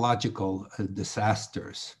 ecological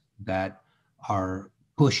disasters that are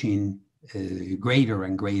pushing greater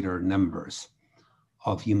and greater numbers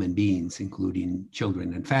of human beings, including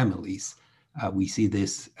children and families. We see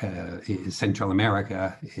this in Central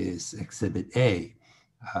America is Exhibit A.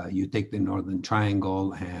 You take the Northern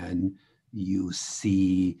Triangle and you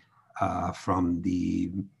see from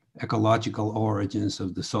the ecological origins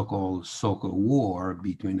of the so-called Soco War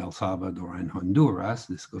between El Salvador and Honduras.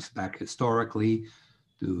 This goes back historically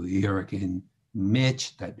to Hurricane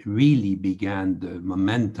Mitch that really began the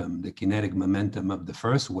momentum, the kinetic momentum of the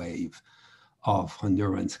first wave of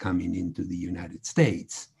Hondurans coming into the United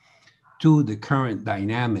States, to the current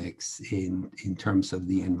dynamics in terms of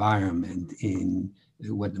the environment in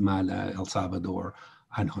Guatemala, El Salvador,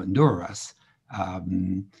 and Honduras.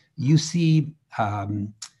 You see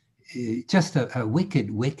just a wicked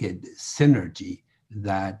synergy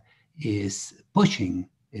that is pushing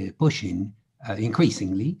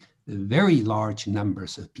increasingly very large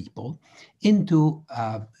numbers of people into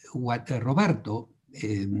what Roberto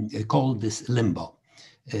called this limbo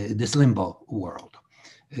world.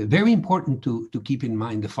 Very important to keep in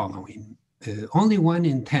mind the following. Only 1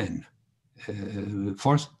 in 10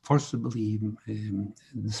 forcibly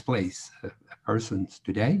displaced persons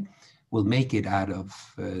today will make it out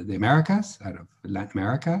of the Americas, out of Latin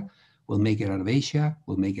America, will make it out of Asia,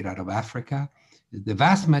 will make it out of Africa. The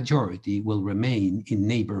vast majority will remain in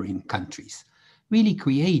neighboring countries. really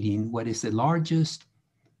creating what is the largest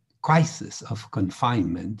crisis of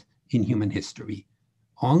confinement in human history.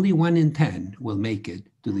 Only 1 in 10 will make it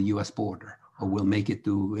to the US border or will make it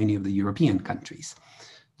to any of the European countries.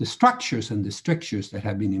 The structures and the strictures that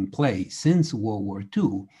have been in place since World War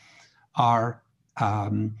II are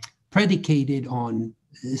predicated on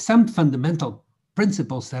some fundamental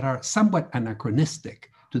principles that are somewhat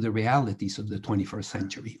anachronistic to the realities of the 21st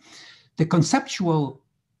century. The conceptual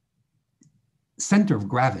center of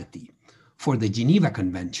gravity for the Geneva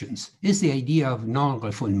Conventions is the idea of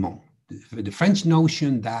non-refoulement, the French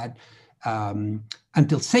notion that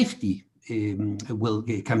until safety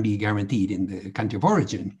can be guaranteed in the country of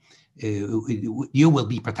origin, you will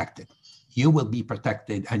be protected. You will be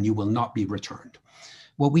protected and you will not be returned.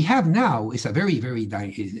 What we have now is a very, very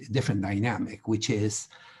different dynamic, which is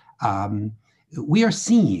we are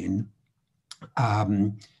seeing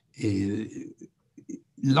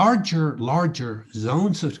larger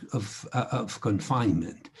zones of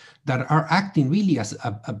confinement that are acting really as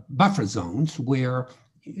a buffer zones where,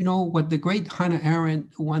 you know, what the great Hannah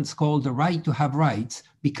Arendt once called the right to have rights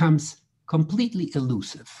becomes completely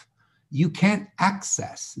elusive. You can't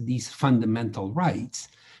access these fundamental rights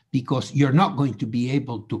because you're not going to be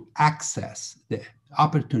able to access the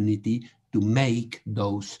opportunity to make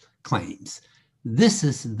those claims. This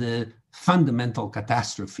is the fundamental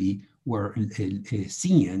catastrophe we're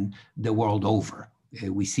seeing the world over.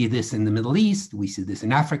 We see this in the Middle East, we see this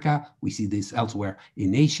in Africa, we see this elsewhere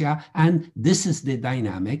in Asia, and this is the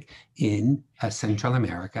dynamic in Central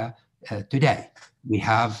America today. We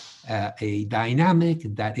have a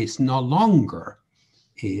dynamic that is no longer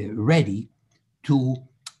ready to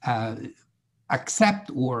accept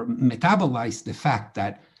or metabolize the fact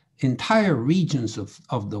that entire regions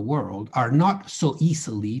of the world are not so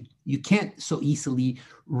easily, you can't so easily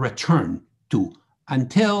return to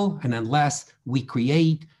until and unless we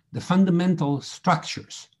create the fundamental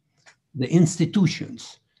structures, the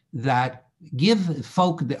institutions that give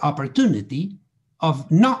folk the opportunity of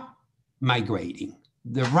not migrating.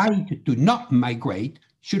 The right to not migrate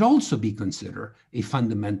should also be considered a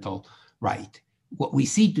fundamental right. What we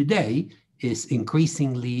see today is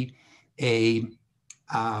increasingly a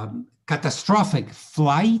catastrophic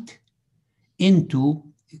flight into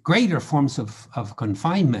greater forms of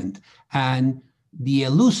confinement and the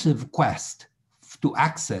elusive quest to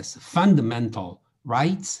access fundamental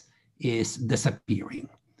rights is disappearing.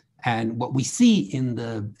 And what we see in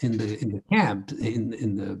the camp,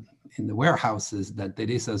 in the warehouses that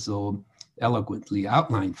Theresa so eloquently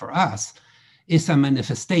outlined for us, is a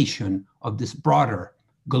manifestation of this broader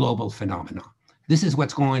global phenomenon. This is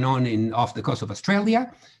what's going on off the coast of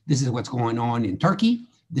Australia. This is what's going on in Turkey.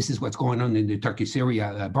 This is what's going on in the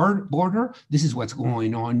Turkey-Syria border. This is what's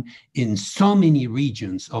going on in so many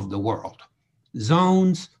regions of the world.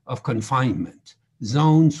 Zones of confinement,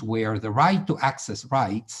 zones where the right to access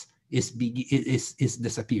rights is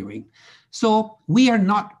disappearing. So we are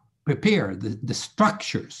not prepared. The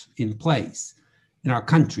structures in place in our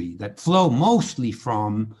country that flow mostly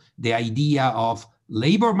from the idea of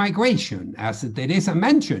labor migration, as Theresa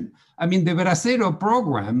mentioned. I mean, the Bracero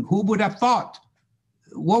program, who would have thought?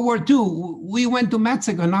 World War II, we went to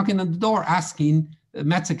Mexico knocking on the door asking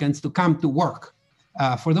Mexicans to come to work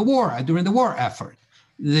for the war, during the war effort.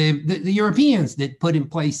 The Europeans did put in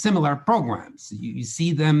place similar programs. You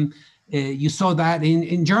see them, you saw that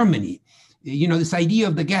in Germany. You know, this idea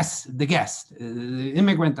of the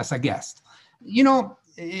immigrant as a guest. You know,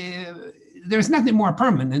 there's nothing more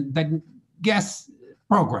permanent than guest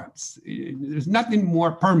programs. There's nothing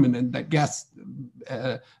more permanent than guest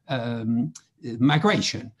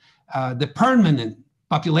migration. The permanent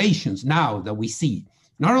populations now that we see,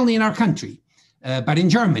 not only in our country, but in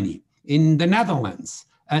Germany, in the Netherlands,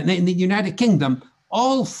 and in the United Kingdom,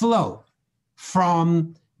 all flow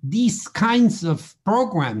from these kinds of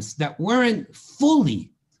programs that weren't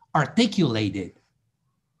fully articulated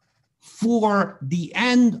for the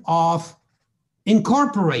end of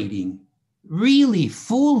incorporating really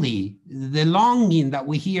fully the longing that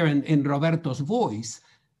we hear in Roberto's voice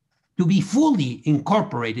to be fully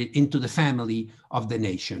incorporated into the family of the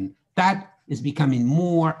nation. That is becoming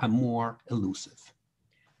more and more elusive.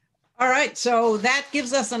 All right, so that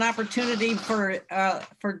gives us an opportunity for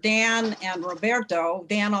Dan and Roberto.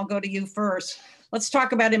 Dan, I'll go to you first. Let's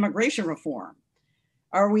talk about immigration reform.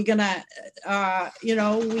 Are we gonna,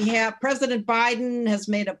 we have President Biden has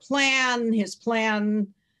made a plan. His plan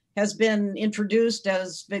has been introduced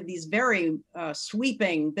as these very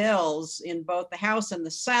sweeping bills in both the House and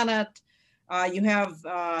the Senate. You have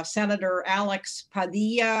Senator Alex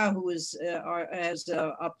Padilla, who has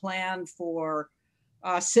a plan for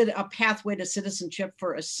a pathway to citizenship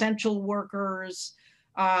for essential workers.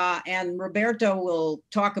 And Roberto will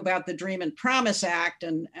talk about the Dream and Promise Act.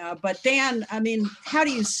 But Dan, I mean, how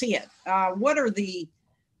do you see it? What are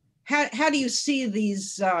how do you see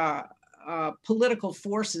these political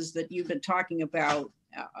forces that you've been talking about?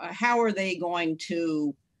 How are they going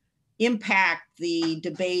to impact the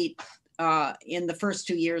debate in the first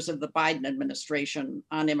 2 years of the Biden administration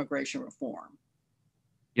on immigration reform?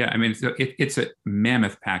 Yeah, I mean, so it's a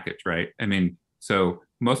mammoth package, right? I mean, so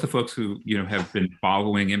most of the folks who have been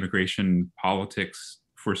following immigration politics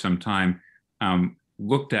for some time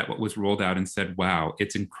looked at what was rolled out and said, "Wow,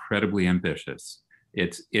 it's incredibly ambitious.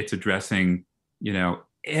 It's addressing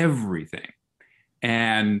everything,"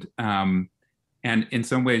 and in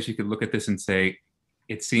some ways you could look at this and say,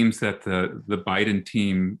 it seems that the Biden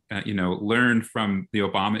team learned from the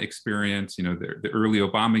Obama experience, the early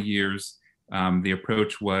Obama years. The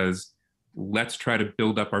approach was, let's try to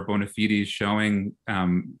build up our bona fides, showing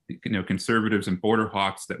conservatives and border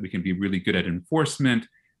hawks that we can be really good at enforcement.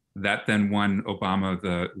 That then won Obama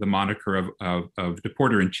the moniker of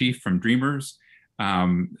deporter in chief from Dreamers.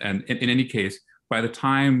 And in any case, by the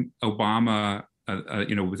time Obama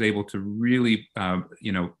was able to really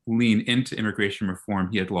lean into immigration reform,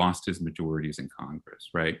 he had lost his majorities in Congress,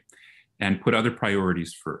 right, and put other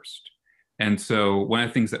priorities first. And so one of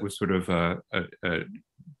the things that was sort of a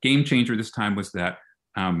game changer this time was that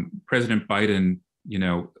President Biden,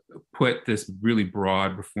 put this really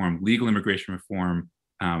broad reform, legal immigration reform,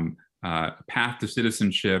 path to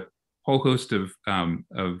citizenship, whole host of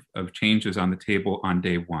changes on the table on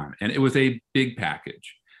day one. And it was a big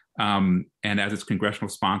package. And as its congressional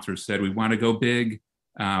sponsors said, we want to go big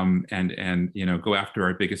and go after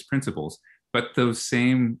our biggest principles. But those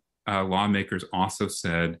same lawmakers also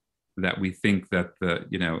said that we think that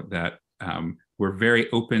we're very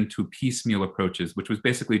open to piecemeal approaches, which was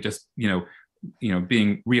basically just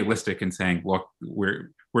being realistic and saying, look,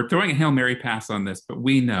 we're throwing a Hail Mary pass on this, but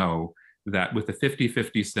we know that with the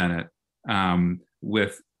 50-50 Senate,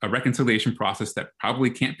 with a reconciliation process that probably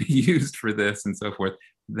can't be used for this and so forth,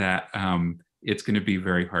 that it's going to be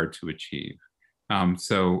very hard to achieve.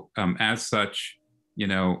 As such,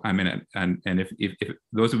 I mean, and if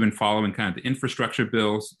those who've been following kind of the infrastructure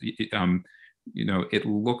bills, it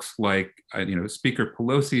looks like, Speaker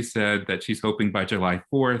Pelosi said that she's hoping by July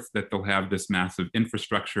 4th that they'll have this massive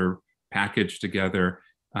infrastructure package together.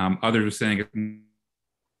 Others are saying,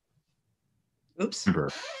 oops.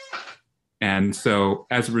 And so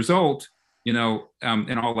as a result, in all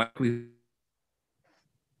likelihood,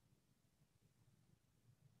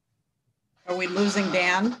 are we losing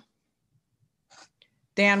Dan?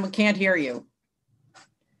 Dan, we can't hear you.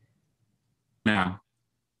 Now.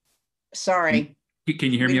 Sorry.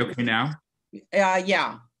 Can you hear me okay now?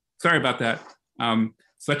 Yeah. Sorry about that.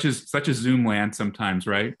 Such as Zoom land sometimes,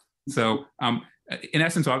 right? So in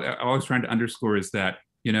essence, all I was trying to underscore is that,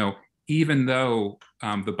 even though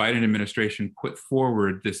the Biden administration put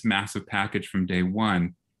forward this massive package from day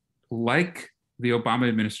one, like the Obama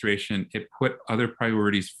administration, it put other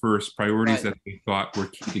priorities first, priorities that they thought were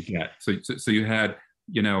key to get. So you had,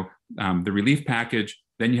 the relief package,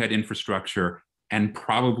 then you had infrastructure, and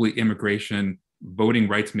probably immigration. Voting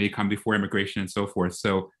rights may come before immigration and so forth.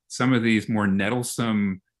 So some of these more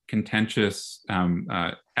nettlesome, contentious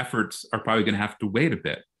efforts are probably going to have to wait a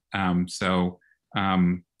bit. And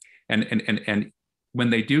when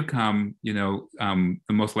they do come, the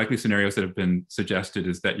most likely scenarios that have been suggested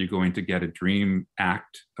is that you're going to get a DREAM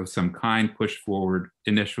Act of some kind pushed forward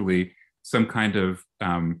initially, some kind of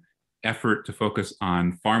effort to focus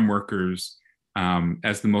on farm workers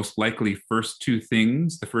as the most likely first two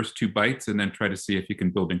things, the first two bites, and then try to see if you can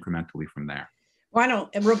build incrementally from there. Why don't,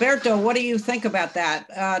 Roberto, what do you think about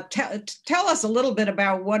that? Tell us a little bit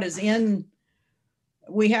about what is in.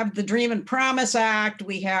 We have the Dream and Promise Act.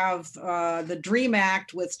 We have the DREAM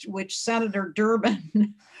Act, with which Senator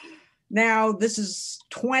Durbin, now this is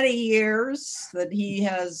 20 years that he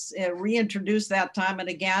has reintroduced that time and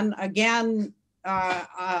again.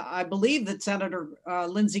 I believe that Senator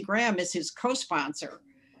Lindsey Graham is his co-sponsor.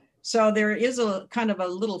 So there is a kind of a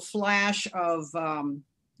little flash of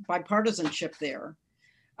bipartisanship there.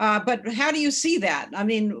 But how do you see that? I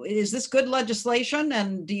mean, is this good legislation,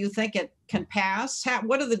 and do you think it can pass?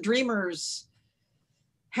 What are the Dreamers?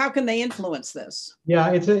 How can they influence this? Yeah,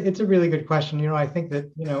 it's a really good question. I think that,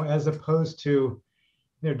 as opposed to,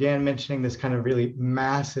 Dan mentioning this kind of really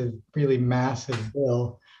massive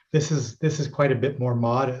bill, this is quite a bit more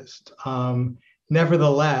modest.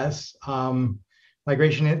 Nevertheless,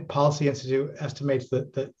 Migration Policy Institute estimates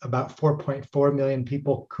that about 4.4 million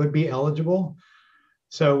people could be eligible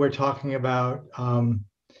So we're talking about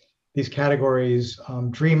these categories,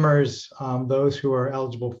 dreamers, those who are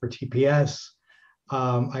eligible for TPS.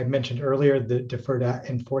 I mentioned earlier the deferred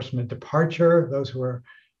enforcement departure, those who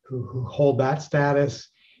hold that status.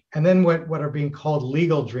 And then what are being called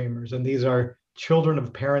legal dreamers. And these are children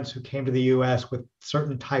of parents who came to the US with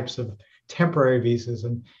certain types of temporary visas.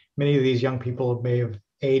 And many of these young people may have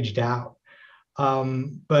aged out.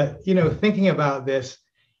 But, thinking about this,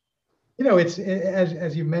 it's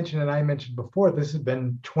as you mentioned, and I mentioned before, this has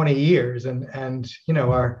been 20 years and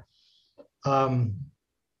our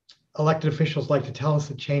elected officials like to tell us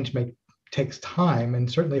that change takes time. And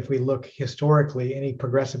certainly if we look historically, any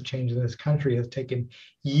progressive change in this country has taken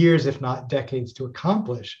years, if not decades, to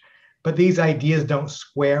accomplish. But these ideas don't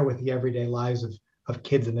square with the everyday lives of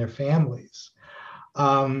kids and their families.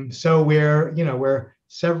 So we're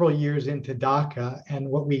several years into DACA, and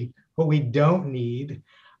what we don't need,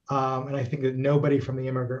 and I think that nobody from the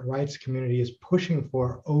immigrant rights community is pushing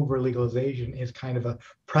for over legalization, is kind of a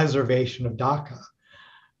preservation of DACA.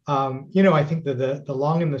 I think that the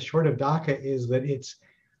long and the short of DACA is that it's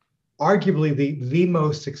arguably the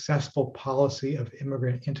most successful policy of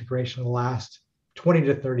immigrant integration in the last 20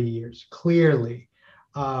 to 30 years. Clearly,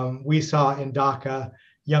 we saw in DACA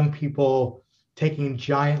young people taking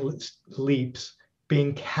giant leaps,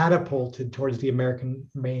 being catapulted towards the American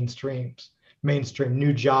mainstream,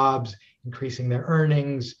 new jobs, increasing their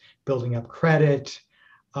earnings, building up credit,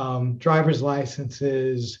 driver's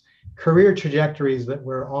licenses, career trajectories that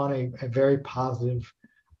were on a very positive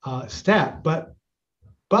step. But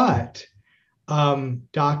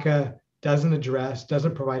DACA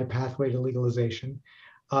doesn't provide a pathway to legalization.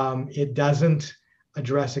 It doesn't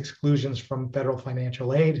address exclusions from federal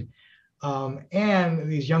financial aid. And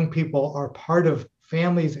these young people are part of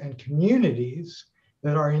families and communities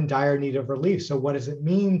that are in dire need of relief. So what does it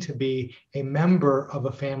mean to be a member of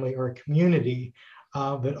a family or a community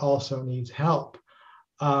that also needs help?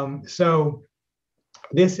 So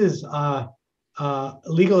this is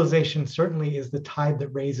legalization certainly is the tide that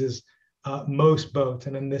raises most boats.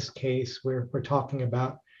 And in this case, we're talking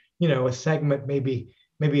about, a segment, maybe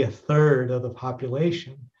a third of the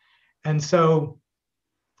population. And so,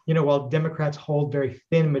 while Democrats hold very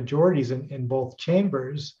thin majorities in both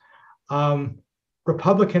chambers,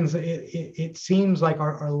 Republicans, it seems like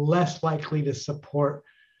are less likely to support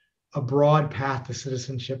a broad path to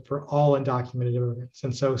citizenship for all undocumented immigrants.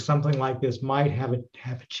 And so something like this might have a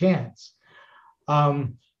chance.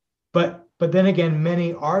 But then again,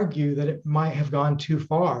 many argue that it might have gone too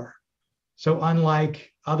far. So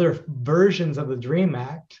unlike other versions of the DREAM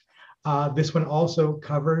Act, this one also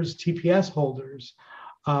covers TPS holders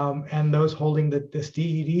and those holding this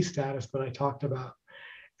DED status that I talked about.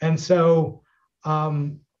 And so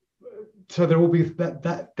there will be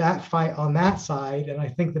that fight on that side. And I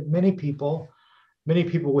think that many people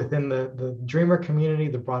within the Dreamer community,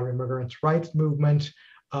 the broader immigrants' rights movement,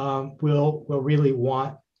 will really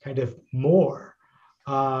want kind of more.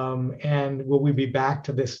 And will we be back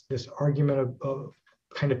to this argument of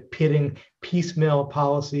kind of pitting piecemeal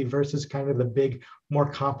policy versus kind of the big, more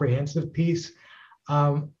comprehensive piece?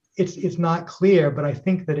 It's not clear, but I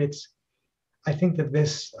think that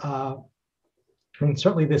this,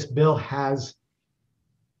 certainly this bill has,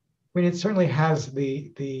 it certainly has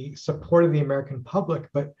the support of the American public,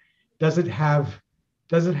 but does it have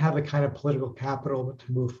the kind of political capital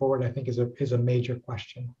to move forward, I think is a major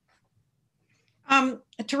question.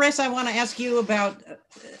 Theresa, I want to ask you about,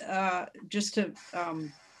 just to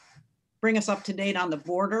bring us up to date on the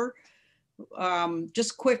border.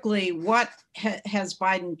 Just quickly, what has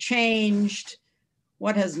Biden changed?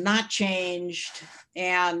 What has not changed?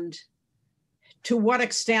 And to what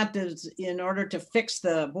extent in order to fix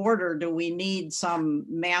the border, do we need some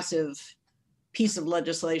massive piece of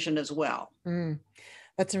legislation as well?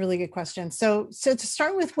 That's a really good question. So to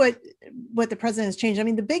start with what the president has changed,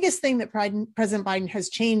 the biggest thing that President Biden has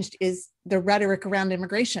changed is the rhetoric around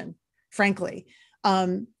immigration, frankly.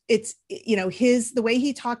 It's, the way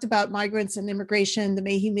he talked about migrants and immigration, the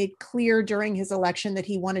way he made clear during his election that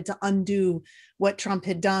he wanted to undo what Trump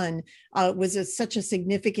had done was such a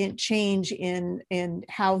significant change in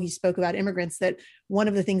how he spoke about immigrants, that one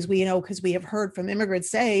of the things we know, because we have heard from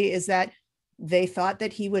immigrants say, is that they thought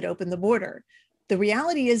that he would open the border. The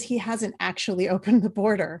reality is he hasn't actually opened the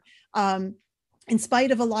border. In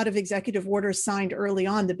spite of a lot of executive orders signed early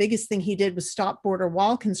on, the biggest thing he did was stop border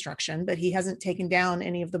wall construction, but he hasn't taken down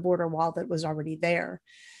any of the border wall that was already there.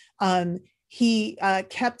 He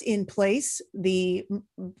kept in place the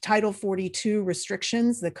Title 42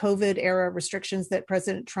 restrictions, the COVID era restrictions that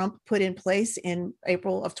President Trump put in place in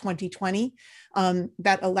April of 2020,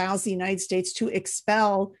 that allows the United States to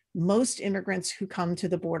expel most immigrants who come to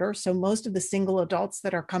the border. So most of the single adults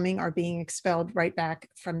that are coming are being expelled right back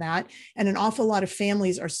from that. And an awful lot of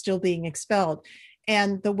families are still being expelled.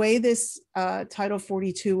 And the way this Title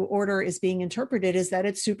 42 order is being interpreted is that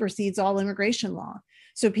it supersedes all immigration law.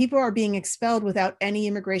 So people are being expelled without any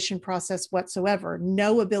immigration process whatsoever,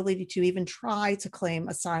 no ability to even try to claim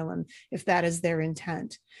asylum if that is their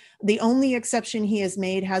intent. The only exception he has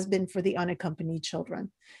made has been for the unaccompanied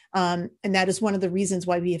children. And that is one of the reasons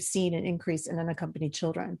why we have seen an increase in unaccompanied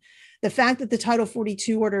children. The fact that the Title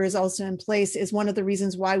 42 order is also in place is one of the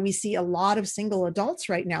reasons why we see a lot of single adults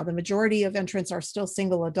right now. The majority of entrants are still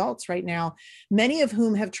single adults right now, many of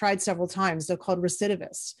whom have tried several times. They're called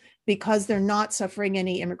recidivists because they're not suffering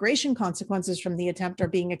any immigration consequences from the attempt or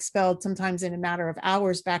being expelled sometimes in a matter of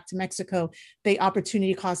hours back to Mexico. The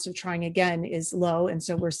opportunity cost of trying again is low. And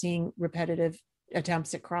so we're seeing repetitive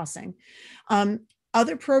attempts at crossing.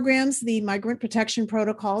 Other programs, the migrant protection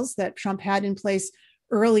protocols that Trump had in place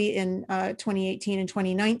early in 2018 and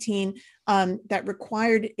 2019 that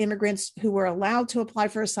required immigrants who were allowed to apply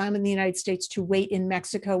for asylum in the United States to wait in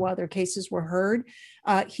Mexico while their cases were heard.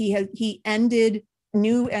 He ended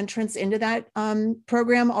new entrants into that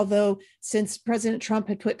program, although since President Trump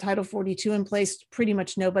had put Title 42 in place, pretty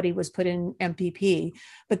much nobody was put in MPP.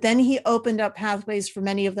 But then he opened up pathways for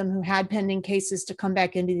many of them who had pending cases to come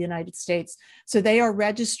back into the United States. So they are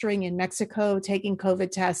registering in Mexico, taking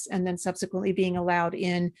COVID tests, and then subsequently being allowed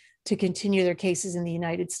in to continue their cases in the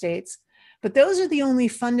United States. But those are the only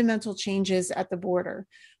fundamental changes at the border.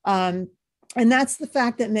 And that's the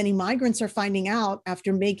fact that many migrants are finding out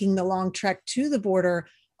after making the long trek to the border,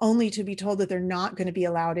 only to be told that they're not going to be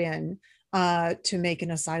allowed in to make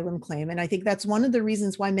an asylum claim. And I think that's one of the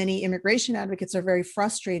reasons why many immigration advocates are very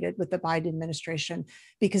frustrated with the Biden administration,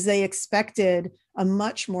 because they expected a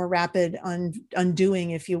much more rapid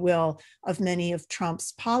undoing, if you will, of many of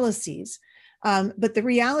Trump's policies. But the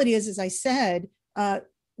reality is, as I said,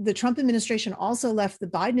 the Trump administration also left the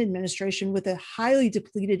Biden administration with a highly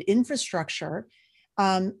depleted infrastructure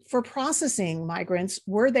for processing migrants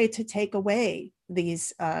were they to take away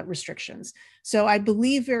these restrictions. So I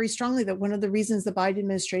believe very strongly that one of the reasons the Biden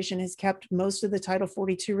administration has kept most of the Title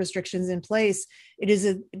 42 restrictions in place,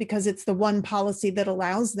 because it's the one policy that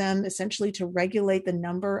allows them essentially to regulate the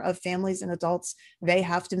number of families and adults they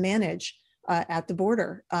have to manage at the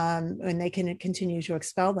border, and they can continue to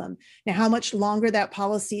expel them. Now, how much longer that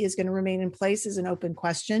policy is going to remain in place is an open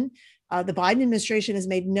question. The Biden administration has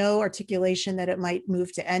made no articulation that it might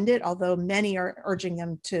move to end it, although many are urging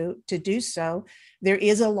them to do so. There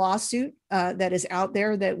is a lawsuit that is out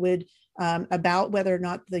there that would about whether or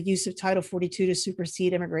not the use of Title 42 to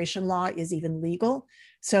supersede immigration law is even legal.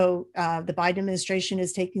 So the Biden administration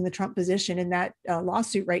is taking the Trump position in that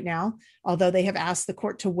lawsuit right now, although they have asked the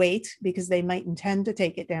court to wait because they might intend to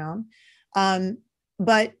take it down.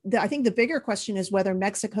 But I think the bigger question is whether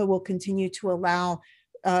Mexico will continue to allow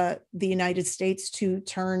the United States to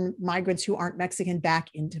turn migrants who aren't Mexican back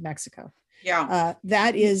into Mexico. Yeah,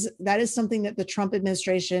 that is something that the Trump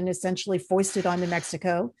administration essentially foisted onto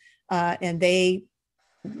Mexico, and they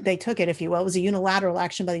took it, if you will. It was a unilateral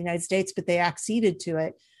action by the United States, but they acceded to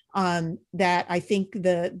it. That I think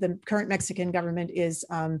the current Mexican government is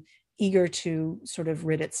eager to sort of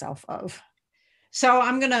rid itself of. So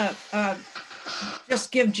I'm going to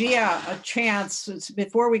just give Jia a chance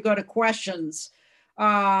before we go to questions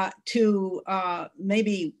to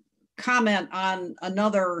maybe comment on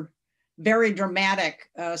another very dramatic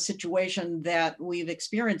situation that we've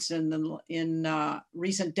experienced in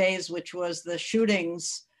recent days, which was the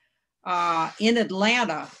shootings in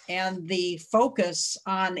Atlanta and the focus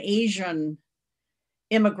on Asian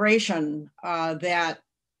immigration that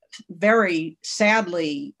very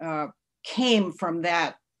sadly came from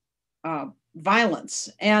that violence.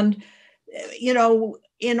 And, you know,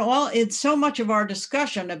 in so much of our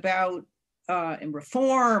discussion about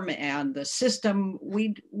reform and the system,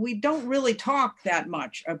 we don't really talk that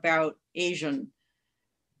much about Asian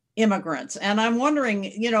immigrants. And I'm wondering,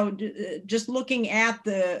 you know, just looking at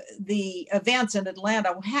the events in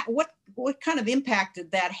Atlanta, what kind of impact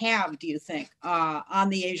did that have, do you think, on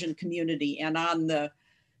the Asian community and on the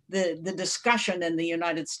discussion in the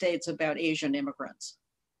United States about Asian immigrants?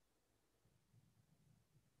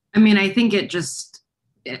 I mean, I think it just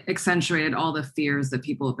accentuated all the fears that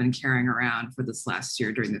people have been carrying around for this last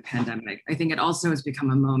year during the pandemic. I think it also has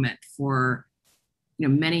become a moment for, you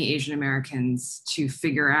know, many Asian Americans to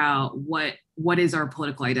figure out what what is our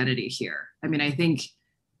political identity here? I mean, I think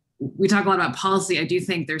we talk a lot about policy. I do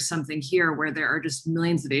think there's something here where there are just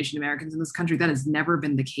millions of Asian Americans in this country. That has never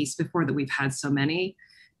been the case before, that we've had so many.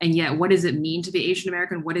 And yet, what does it mean to be Asian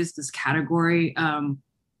American? What is this category?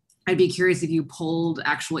 I'd be curious if you polled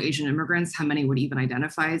actual Asian immigrants, how many would even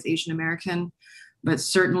identify as Asian American? But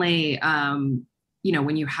certainly, when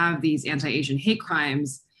you have these anti-Asian hate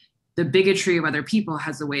crimes, the bigotry of other people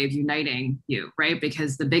has a way of uniting you, right?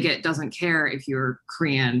 Because the bigot doesn't care if you're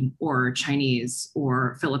Korean or Chinese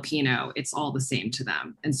or Filipino, it's all the same to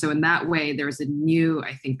them. And so in that way, there's a new,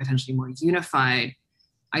 I think, potentially more unified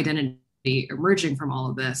identity emerging from all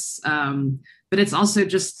of this. But it's also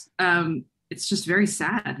just, it's just very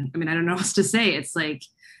sad. I mean, I don't know what else to say. It's like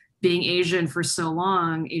being Asian for so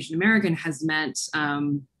long, Asian American has meant,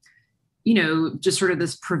 just sort of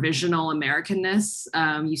this provisional Americanness.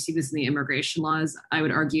 You see this in the immigration laws. I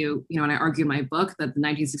would argue, and I argue in my book that the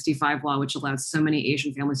 1965 law, which allowed so many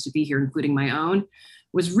Asian families to be here, including my own,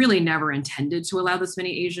 was really never intended to allow this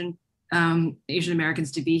many Asian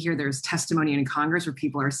Americans to be here. There's testimony in Congress where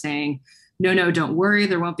people are saying, no, don't worry,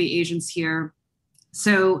 there won't be Asians here.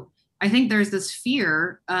 So I think there's this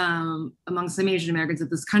fear among some Asian Americans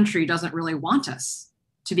that this country doesn't really want us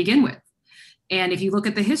to begin with. And if you look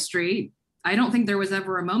at the history, I don't think there was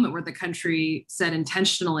ever a moment where the country said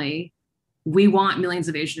intentionally, we want millions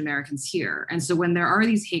of Asian Americans here. And so when there are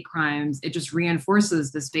these hate crimes, it just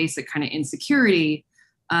reinforces this basic kind of insecurity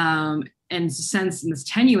and sense, in this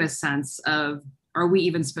tenuous sense of, are we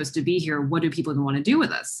even supposed to be here? What do people even want to do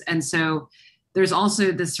with us? And so there's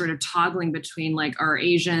also this sort of toggling between like, are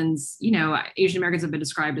Asians, Asian Americans have been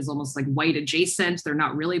described as almost like white adjacent. They're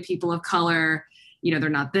not really people of color. They're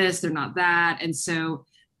not this, they're not that. And so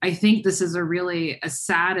I think this is as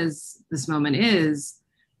sad as this moment is,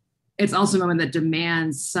 it's also a moment that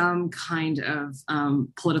demands some kind of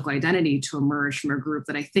political identity to emerge from a group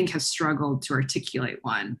that I think has struggled to articulate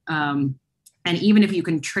one. And even if you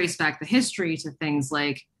can trace back the history to things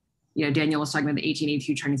like, Daniel was talking about the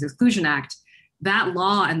 1882 Chinese Exclusion Act, that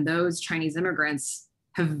law and those Chinese immigrants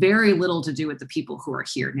have very little to do with the people who are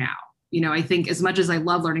here now. I think as much as I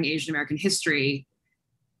love learning Asian American history,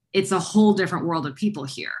 it's a whole different world of people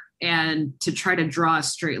here. And to try to draw a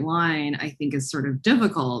straight line, I think is sort of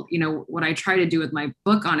difficult. What I try to do with my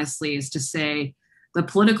book, honestly, is to say the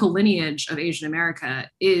political lineage of Asian America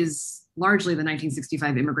is largely the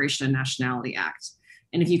 1965 Immigration and Nationality Act.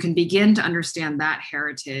 And if you can begin to understand that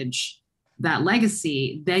heritage, that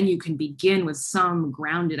legacy, then you can begin with some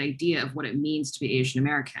grounded idea of what it means to be Asian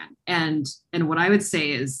American. And what I would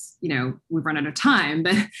say is, we've run out of time,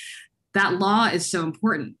 but that law is so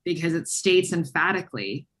important because it states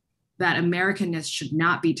emphatically that Americanness should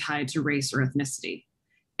not be tied to race or ethnicity.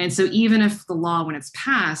 And so even if the law, when it's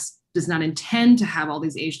passed, does not intend to have all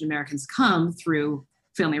these Asian Americans come through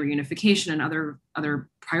family reunification and other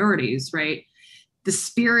priorities, right? The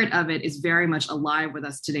spirit of it is very much alive with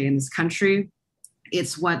us today in this country.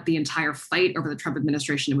 It's what the entire fight over the Trump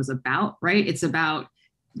administration was about, right? It's about,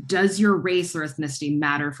 does your race or ethnicity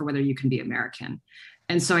matter for whether you can be American?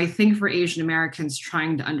 And so I think for Asian Americans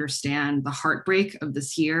trying to understand the heartbreak of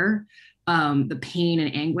this year, the pain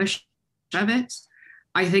and anguish of it,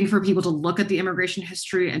 I think for people to look at the immigration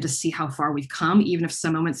history and to see how far we've come, even if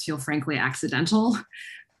some moments feel frankly accidental,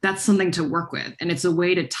 that's something to work with. And it's a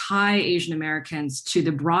way to tie Asian Americans to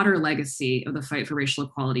the broader legacy of the fight for racial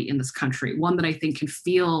equality in this country, one that I think can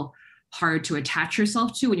feel hard to attach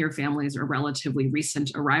yourself to when your family is a relatively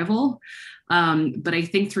recent arrival. But I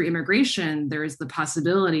think through immigration, there is the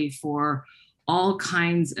possibility for all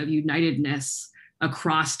kinds of unitedness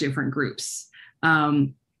across different groups.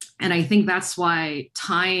 And I think that's why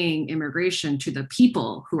tying immigration to the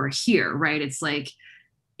people who are here, right? It's like,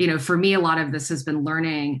 for me, a lot of this has been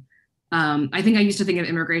learning. I think I used to think of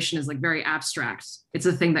immigration as like very abstract. It's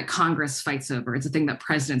a thing that Congress fights over. It's a thing that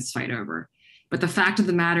presidents fight over. But the fact of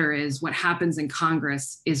the matter is what happens in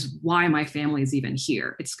Congress is why my family is even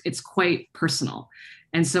here. It's quite personal.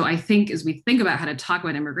 And so I think as we think about how to talk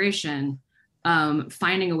about immigration,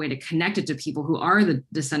 finding a way to connect it to people who are the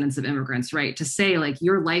descendants of immigrants, right? To say like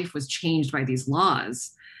your life was changed by these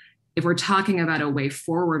laws. If we're talking about a way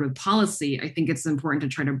forward with policy, I think it's important to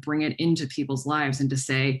try to bring it into people's lives and to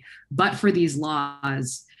say, but for these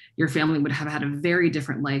laws, your family would have had a very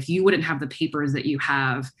different life. You wouldn't have the papers that you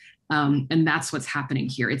have. And that's what's happening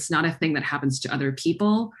here. It's not a thing that happens to other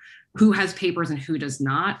people. Who has papers and who does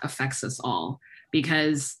not affects us all,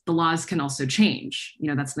 because the laws can also change.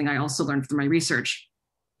 That's something I also learned from my research.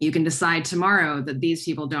 You can decide tomorrow that these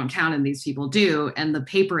people don't count and these people do, and the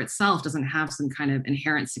paper itself doesn't have some kind of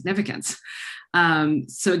inherent significance.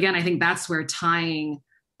 So again, I think that's where tying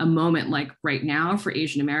a moment like right now for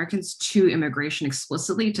Asian Americans to immigration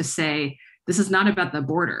explicitly to say, this is not about the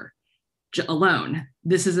border alone.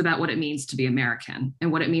 This is about what it means to be American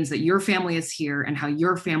and what it means that your family is here and how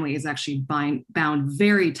your family is actually bound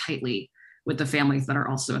very tightly with the families that are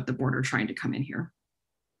also at the border trying to come in here.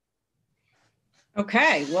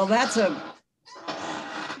 Okay, well, that's a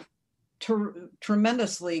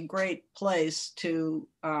tremendously great place to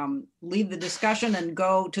leave the discussion and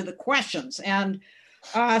go to the questions. And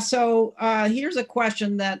so here's a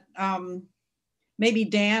question that maybe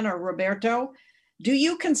Dan or Roberto, do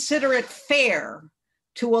you consider it fair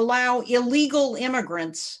to allow illegal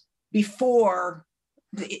immigrants before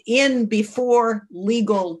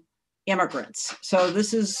legal immigrants? So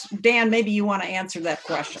this is, Dan, maybe you want to answer that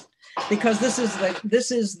question, because this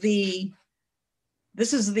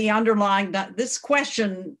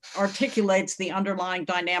question articulates the underlying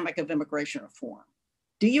dynamic of immigration reform.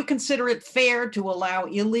 Do you consider it fair to allow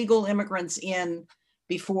illegal immigrants in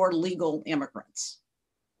before legal immigrants?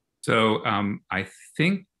 So I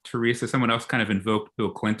think, Theresa, someone else kind of invoked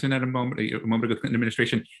Bill Clinton at a moment ago, the Clinton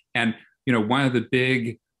administration. And, one of the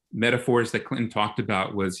big metaphors that Clinton talked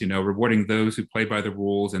about was, rewarding those who play by the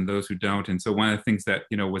rules and those who don't. And so one of the things that,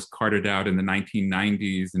 was carted out in the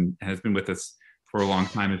 1990s and has been with us for a long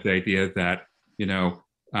time is the idea that,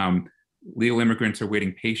 legal immigrants are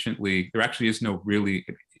waiting patiently. There actually is no really,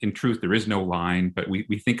 in truth, there is no line, but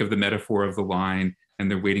we think of the metaphor of the line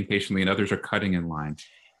and they're waiting patiently and others are cutting in line.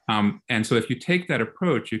 And so if you take that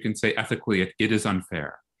approach, you can say ethically it is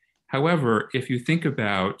unfair. However, if you think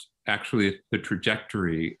about actually the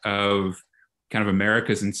trajectory of kind of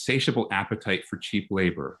America's insatiable appetite for cheap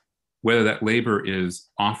labor, whether that labor is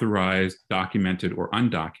authorized, documented, or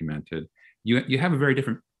undocumented, you have a very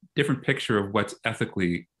different picture of what's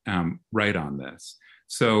ethically right on this.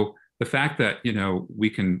 So the fact that we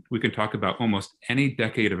can talk about almost any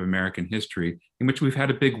decade of American history in which we've had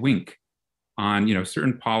a big wink on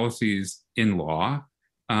certain policies in law,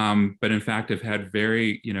 but in fact have had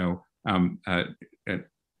very kind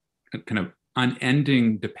of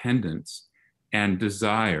unending dependence and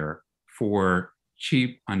desire for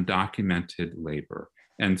cheap undocumented labor.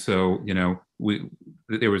 And so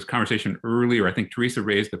there was conversation earlier. I think Theresa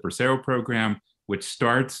raised the Bracero program, which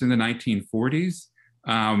starts in the 1940s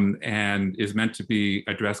and is meant to be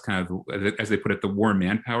addressed kind of, as they put it, the war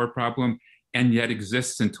manpower problem, and yet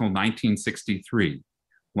exists until 1963,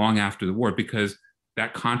 long after the war, because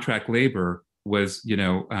that contract labor was,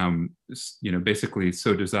 basically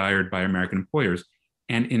so desired by American employers.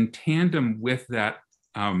 And in tandem with that,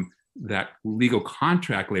 that legal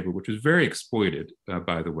contract labor, which was very exploited,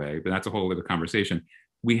 by the way, but that's a whole other conversation,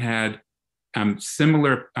 we had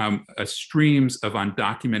similar streams of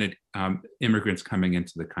undocumented immigrants coming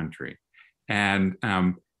into the country. And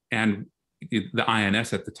the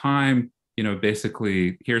INS at the time,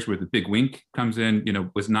 basically, here's where the big wink comes in,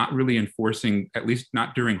 was not really enforcing, at least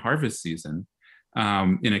not during harvest season,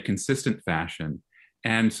 in a consistent fashion.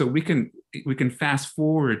 And so we can fast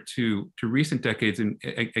forward to recent decades, and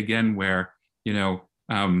again, where,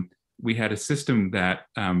 we had a system that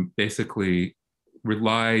basically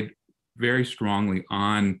relied very strongly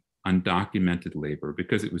on undocumented labor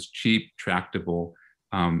because it was cheap, tractable,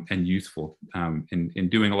 and useful in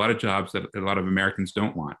doing a lot of jobs that a lot of Americans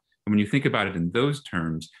don't want. And when you think about it in those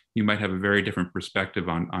terms, you might have a very different perspective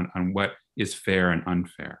on what is fair and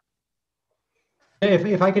unfair.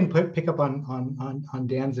 If I can pick up on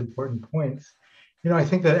Dan's important points, I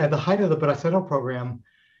think that at the height of the Bracero program,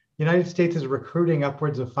 the United States is recruiting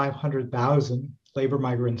upwards of 500,000 labor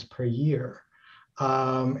migrants per year.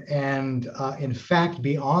 In fact,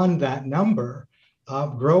 beyond that number,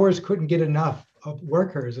 growers couldn't get enough of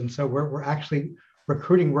workers. And so we're actually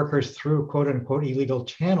recruiting workers through quote unquote illegal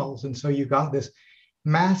channels. And so you got this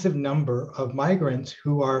massive number of migrants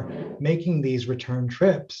who are making these return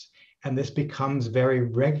trips. And this becomes a very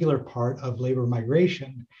regular part of labor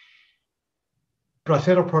migration.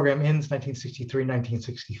 Bracero program ends 1963,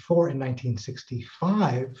 1964. In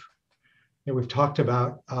 1965, we've talked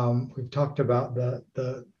about the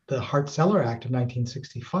Hart-Celler Act of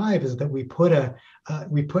 1965 is that we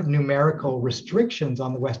put numerical restrictions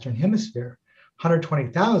on the Western Hemisphere,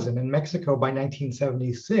 120,000, and Mexico by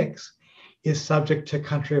 1976 is subject to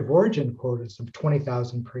country of origin quotas of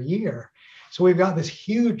 20,000 per year. So we've got this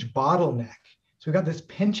huge bottleneck. So we've got this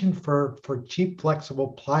penchant for cheap, flexible,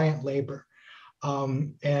 pliant labor,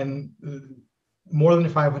 and more than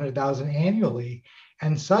 500,000 annually.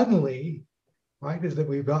 And suddenly, right, is that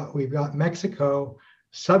we've got Mexico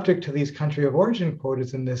subject to these country of origin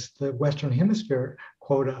quotas in the Western Hemisphere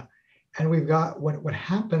quota. And we've got what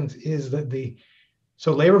happens is that the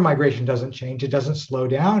So labor migration doesn't change. It doesn't slow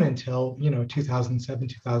down until 2007,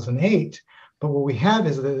 2008. But what we have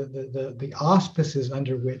is the auspices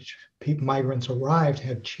under which migrants arrived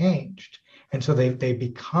have changed. And so they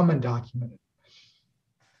become undocumented.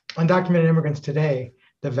 Undocumented immigrants today,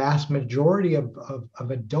 the vast majority of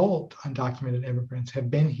adult undocumented immigrants have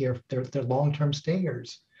been here. They're long-term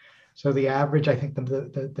stayers. So the average, I think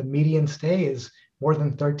the median stay is more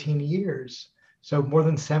than 13 years. So more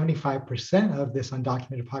than 75% of this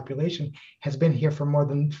undocumented population has been here for more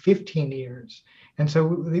than 15 years. And so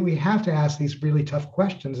we have to ask these really tough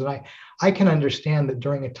questions. And I can understand that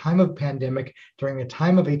during a time of pandemic, during a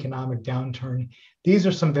time of economic downturn, these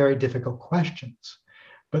are some very difficult questions.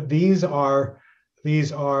 But these are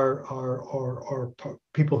people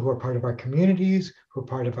who are part of our communities, who are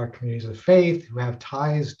part of our communities of faith, who have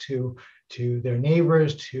ties to their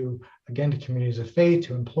neighbors, to communities of faith,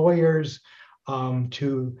 to employers,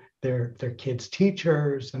 to their kids'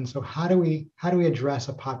 teachers. And so how do we address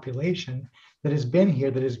a population that has been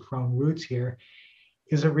here, that has grown roots here,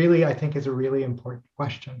 I think is a really important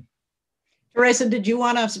question. Theresa, did you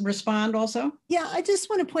want to respond also? Yeah, I just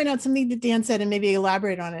want to point out something that Dan said and maybe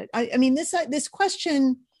elaborate on it. I mean, this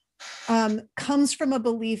question comes from a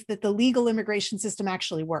belief that the legal immigration system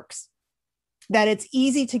actually works, that it's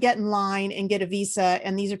easy to get in line and get a visa,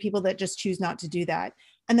 and these are people that just choose not to do that.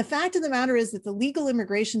 And the fact of the matter is that the legal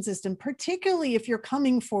immigration system, particularly if you're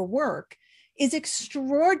coming for work, is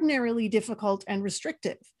extraordinarily difficult and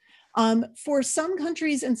restrictive. For some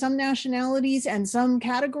countries and some nationalities and some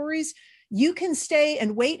categories, you can stay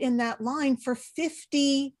and wait in that line for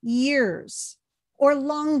 50 years or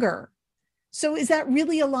longer. So is that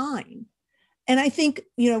really a line? And I think,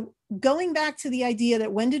 going back to the idea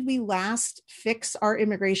that when did we last fix our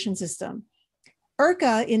immigration system?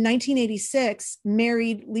 IRCA in 1986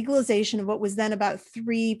 married legalization of what was then about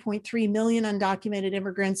 3.3 million undocumented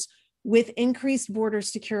immigrants with increased border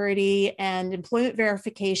security and employment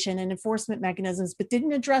verification and enforcement mechanisms, but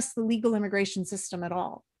didn't address the legal immigration system at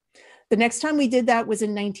all. The next time we did that was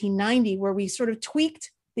in 1990, where we sort of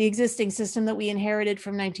tweaked the existing system that we inherited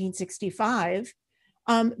from 1965,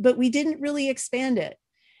 but we didn't really expand it.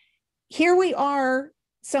 Here we are,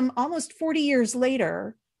 some almost 40 years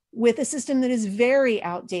later, with a system that is very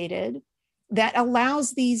outdated, that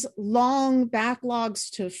allows these long backlogs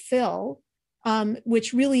to fill,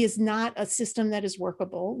 which really is not a system that is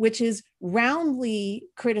workable, which is roundly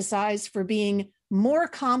criticized for being more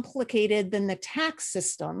complicated than the tax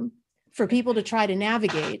system for people to try to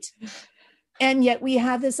navigate. And yet we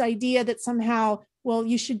have this idea that somehow, well,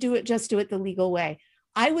 you should just do it the legal way.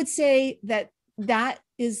 I would say that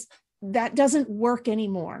doesn't work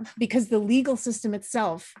anymore, because the legal system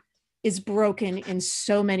itself is broken in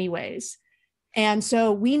so many ways. And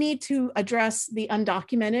so we need to address the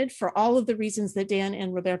undocumented for all of the reasons that Dan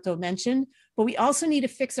and Roberto mentioned, but we also need to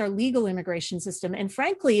fix our legal immigration system. And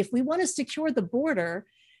frankly, if we want to secure the border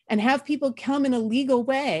and have people come in a legal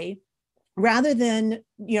way, rather than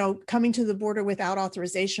coming to the border without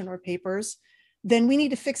authorization or papers, then we need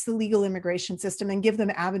to fix the legal immigration system and give them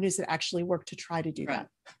avenues that actually work to try to do that.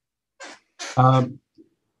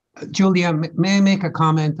 Julia, may I make a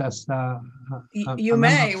comment? As you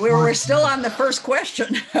may. We're still on the first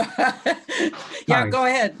question. Yeah, go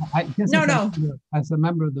ahead. As a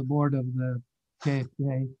member of the board of the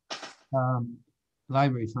JFK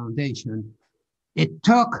Library Foundation, it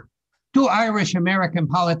took two Irish American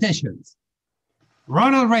politicians,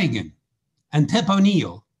 Ronald Reagan and Tip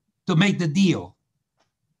O'Neill, to make the deal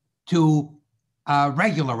to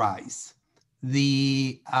regularize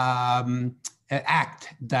the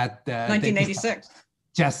act that 1986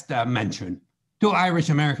 just mentioned. Two Irish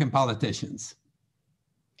American politicians.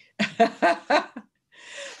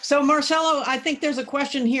 So Marcelo, I think there's a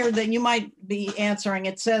question here that you might be answering.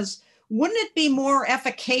 It says, wouldn't it be more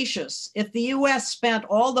efficacious if the US spent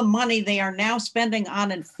all the money they are now spending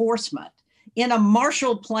on enforcement in a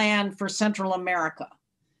Marshall Plan for Central America?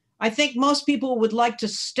 I think most people would like to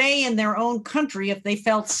stay in their own country if they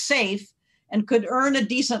felt safe and could earn a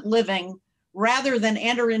decent living, rather than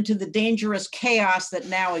enter into the dangerous chaos that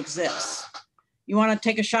now exists. You want to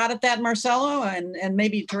take a shot at that, Marcelo? And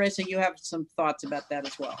maybe, Theresa, you have some thoughts about that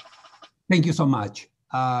as well. Thank you so much.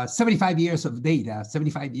 75 years of data,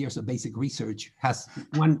 75 years of basic research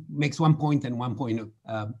makes 1 point and 1 point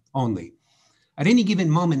only. At any given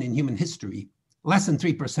moment in human history, less than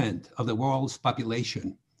 3% of the world's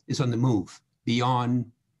population is on the move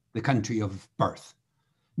beyond the country of birth,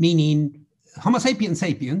 meaning Homo sapiens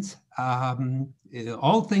sapiens,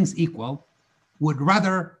 all things equal, would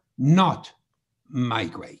rather not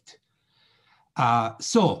migrate.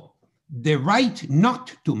 So the right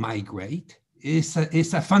not to migrate is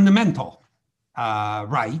a fundamental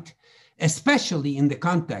right, especially in the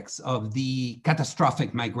context of the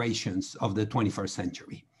catastrophic migrations of the 21st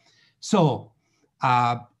century. So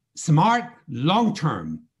smart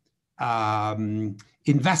long-term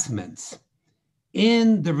investments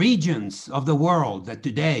in the regions of the world that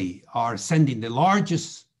today are sending the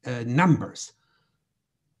largest numbers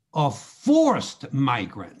of forced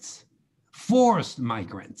migrants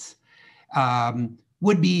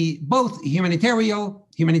would be both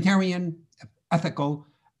humanitarian, ethical,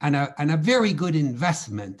 and a very good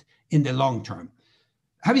investment in the long term.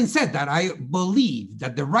 Having said that, I believe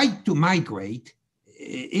that the right to migrate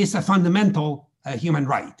is a fundamental human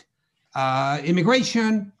right.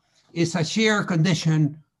 Immigration is a shared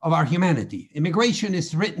condition of our humanity. Immigration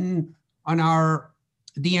is written on our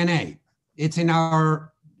DNA. It's in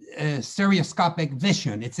our stereoscopic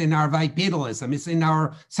vision. It's in our bipedalism. It's in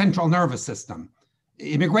our central nervous system.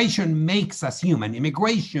 Immigration makes us human.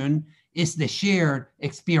 Immigration is the shared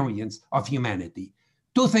experience of humanity.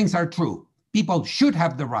 Two things are true. People should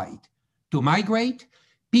have the right to migrate.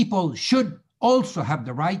 People should also have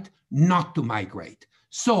the right not to migrate.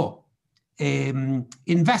 So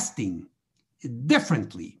investing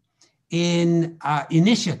differently in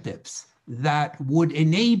initiatives that would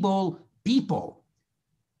enable people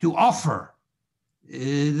to offer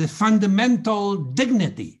the fundamental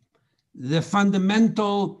dignity, the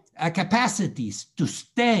fundamental capacities to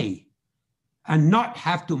stay and not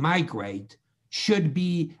have to migrate should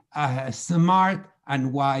be a smart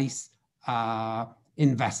and wise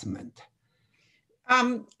investment.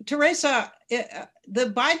 Theresa, the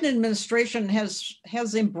Biden administration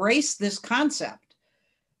has embraced this concept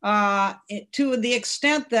to the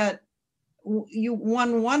extent that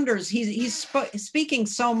one wonders, he's speaking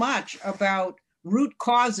so much about root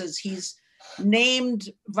causes. He's named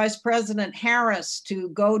Vice President Harris to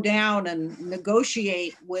go down and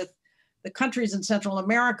negotiate with the countries in Central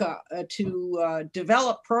America to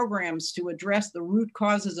develop programs to address the root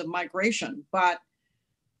causes of migration. But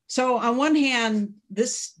so on one hand,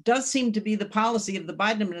 this does seem to be the policy of the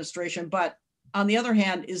Biden administration, but on the other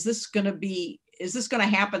hand, is this going to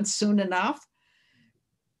happen soon enough?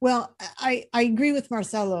 Well, I agree with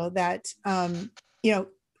Marcelo that,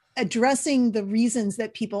 addressing the reasons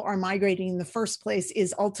that people are migrating in the first place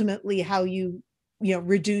is ultimately how you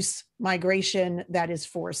reduce migration that is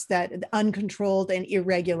forced. That uncontrolled and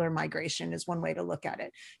irregular migration is one way to look at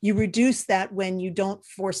it. You reduce that when you don't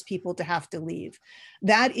force people to have to leave.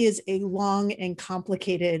 That is a long and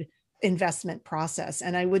complicated investment process.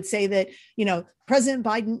 And I would say that, President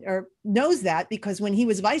Biden knows that, because when he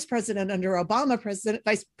was vice president under Obama,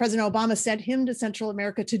 Vice President Obama sent him to Central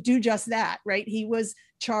America to do just that, right? He was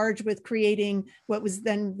charged with creating what was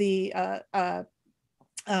then the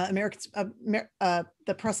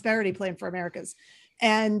the Prosperity Plan for Americas.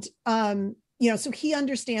 And, so he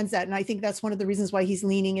understands that. And I think that's one of the reasons why he's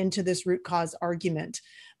leaning into this root cause argument.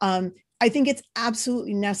 I think it's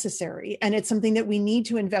absolutely necessary, and it's something that we need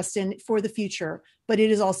to invest in for the future, but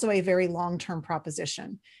it is also a very long-term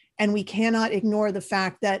proposition. And we cannot ignore the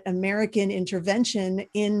fact that American intervention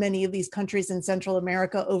in many of these countries in Central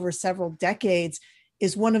America over several decades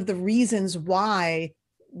is one of the reasons why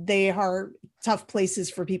they are tough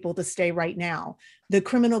places for people to stay right now. The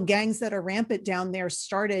criminal gangs that are rampant down there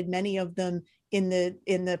started, many of them, in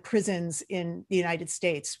the prisons in the United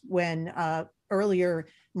States, when earlier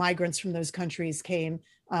migrants from those countries came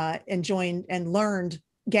and joined and learned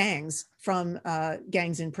gangs from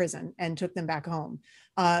gangs in prison and took them back home.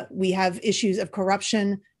 We have issues of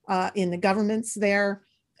corruption in the governments there,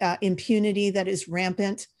 impunity that is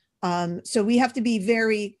rampant. So we have to be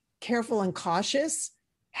very careful and cautious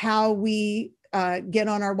how we get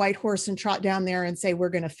on our white horse and trot down there and say we're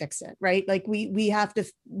going to fix it, right? Like we have to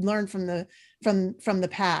learn from the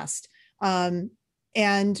past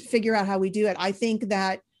and figure out how we do it. I think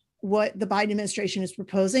that what the Biden administration is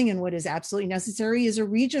proposing and what is absolutely necessary is a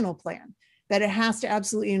regional plan, that it has to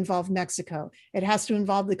absolutely involve Mexico. It has to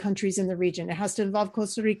involve the countries in the region. It has to involve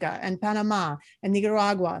Costa Rica and Panama and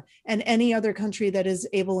Nicaragua and any other country that is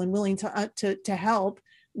able and willing to help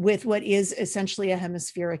with what is essentially a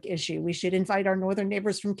hemispheric issue. We should invite our northern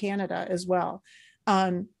neighbors from Canada as well.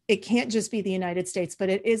 It can't just be the United States, but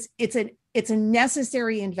it's a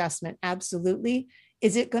necessary investment, absolutely.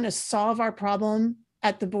 Is it going to solve our problem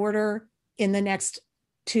at the border in the next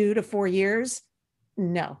 2 to 4 years?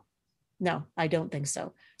 No, I don't think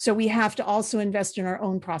so. So we have to also invest in our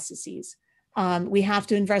own processes. We have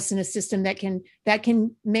to invest in a system that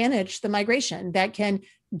can manage the migration, that can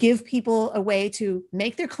give people a way to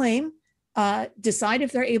make their claim, decide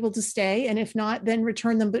if they're able to stay, and if not, then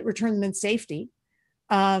return them in safety.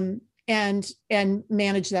 and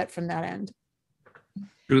manage that from that end.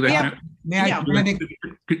 Julia, Yeah.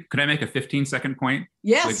 could I make a 15-second point?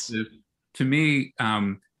 Yes. Which is, to me,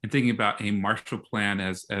 in thinking about a Marshall Plan,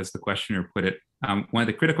 as the questioner put it, one of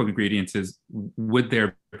the critical ingredients is,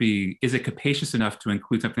 is it capacious enough to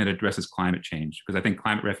include something that addresses climate change? Because I think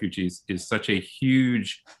climate refugees is such a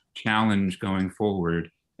huge challenge going forward.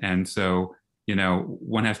 And so,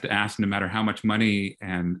 one has to ask, no matter how much money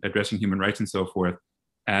and addressing human rights and so forth,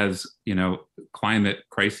 as, climate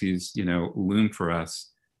crises, loom for us,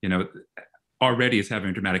 already is having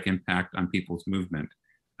a dramatic impact on people's movement.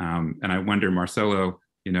 And I wonder, Marcelo,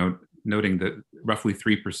 noting that roughly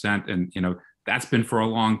 3%, and, that's been for a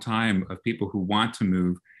long time, of people who want to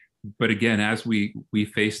move. But again, as we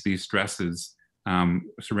face these stresses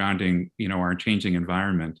surrounding, our changing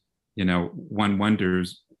environment, one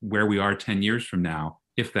wonders where we are 10 years from now,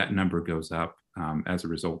 if that number goes up as a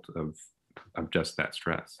result of just that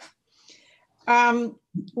stress.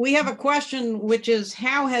 We have a question, which is,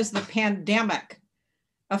 how has the pandemic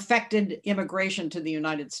affected immigration to the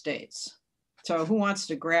United States? So who wants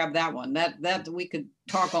to grab that one? That we could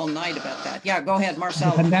talk all night about that. Yeah, go ahead,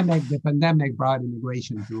 Marcelo. The pandemic brought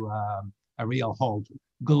immigration to a real halt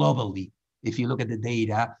globally. If you look at the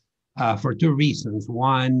data, for two reasons.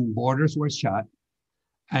 One, borders were shut.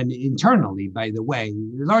 And internally, by the way,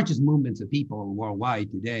 the largest movements of people worldwide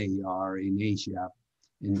today are in Asia,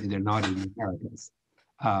 they're not in the Americas.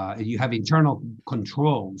 You have internal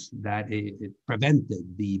controls that it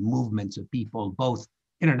prevented the movements of people, both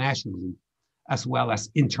internationally as well as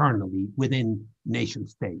internally within nation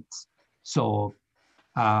states. So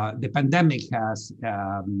the pandemic has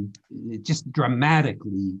just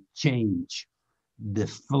dramatically changed the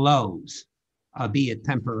flows, albeit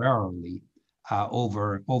temporarily,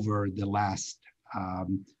 over the last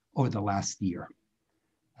year.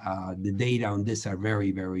 The data on this are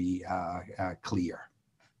very, very clear.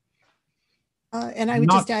 And I would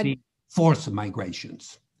not just add forced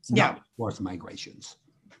migrations. Yeah, forced migrations.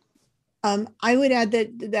 I would add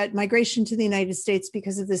that migration to the United States,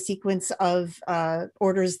 because of the sequence of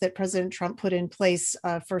orders that President Trump put in place,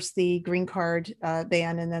 first the green card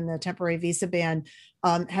ban and then the temporary visa ban,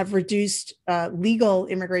 have reduced legal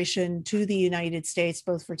immigration to the United States,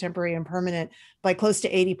 both for temporary and permanent, by close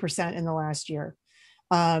to 80% in the last year.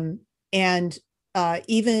 And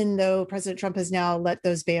even though President Trump has now let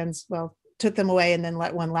those bans, took them away and then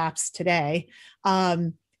let one lapse today,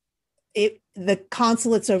 the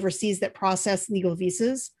consulates overseas that process legal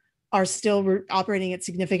visas are still operating at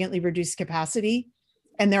significantly reduced capacity.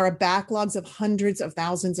 And there are backlogs of hundreds of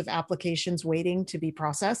thousands of applications waiting to be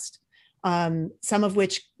processed, some of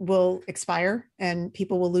which will expire and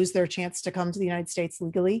people will lose their chance to come to the United States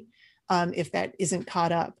legally if that isn't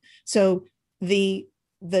caught up. So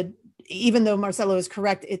even though Marcelo is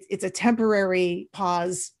correct, it's a temporary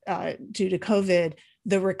pause due to COVID.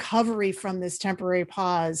 The recovery from this temporary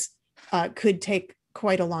pause could take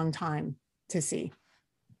quite a long time to see.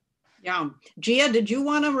 Yeah. Jia, did you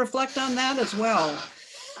want to reflect on that as well?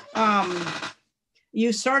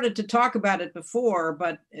 You started to talk about it before,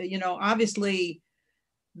 but obviously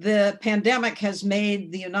the pandemic has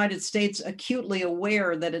made the United States acutely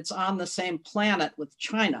aware that it's on the same planet with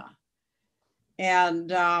China.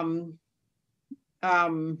 And I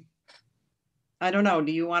don't know,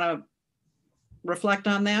 do you want to reflect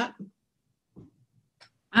on that?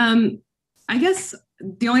 I guess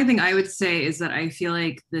the only thing I would say is that I feel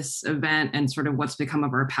like this event and sort of what's become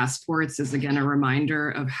of our passports is, again, a reminder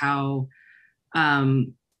of how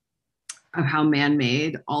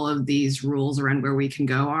man-made all of these rules around where we can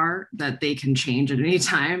go are, that they can change at any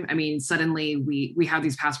time. I mean, suddenly we have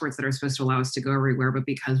these passports that are supposed to allow us to go everywhere, but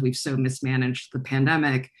because we've so mismanaged the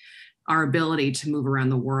pandemic, our ability to move around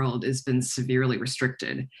the world has been severely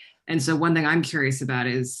restricted. And so one thing I'm curious about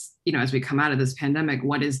is, as we come out of this pandemic,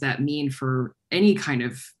 what does that mean for any kind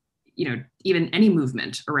of, even any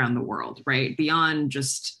movement around the world, right? Beyond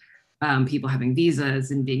just people having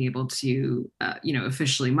visas and being able to,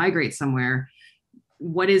 officially migrate somewhere.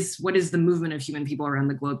 What is the movement of human people around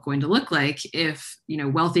the globe going to look like if,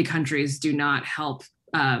 wealthy countries do not help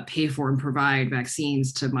pay for and provide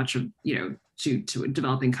vaccines to much of, to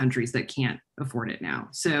developing countries that can't afford it now?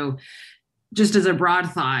 So just as a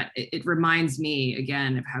broad thought, it reminds me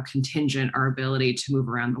again of how contingent our ability to move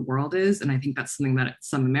around the world is. And I think that's something that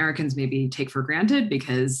some Americans maybe take for granted,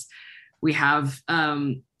 because we have,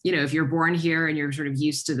 if you're born here and you're sort of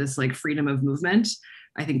used to this like freedom of movement,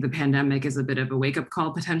 I think the pandemic is a bit of a wake-up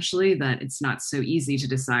call potentially, that it's not so easy to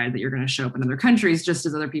decide that you're going to show up in other countries, just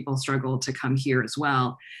as other people struggle to come here as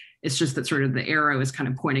well. It's just that sort of the arrow is kind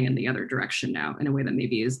of pointing in the other direction now in a way that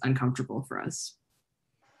maybe is uncomfortable for us.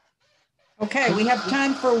 Okay, we have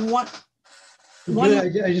time for one.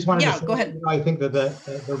 Julia, I just wanted to say, go ahead. I think that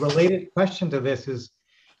the related question to this is,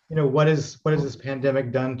 what has this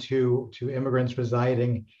pandemic done to immigrants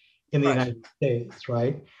residing in the United States,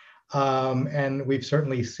 right? And we've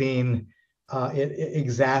certainly seen it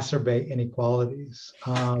exacerbate inequalities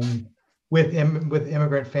with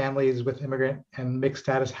immigrant families, with immigrant and mixed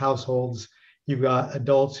status households. You've got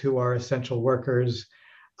adults who are essential workers.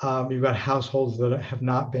 You've got households that have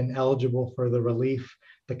not been eligible for the relief,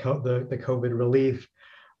 the COVID relief.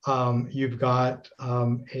 You've got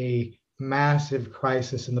a massive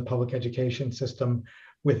crisis in the public education system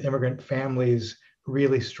with immigrant families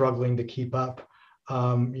really struggling to keep up.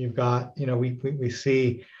 You've got, we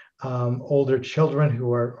see older children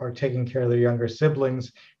who are taking care of their younger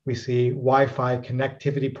siblings. We see Wi-Fi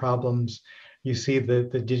connectivity problems. You see the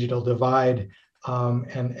digital divide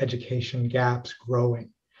and education gaps growing.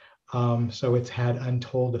 So it's had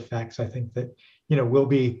untold effects. I think that, we'll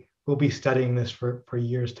be studying this for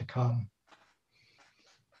years to come.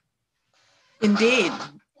 Indeed.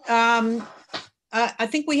 I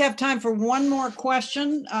think we have time for one more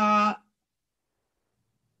question. The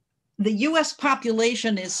US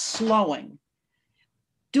population is slowing.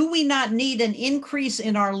 Do we not need an increase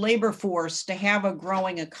in our labor force to have a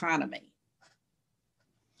growing economy?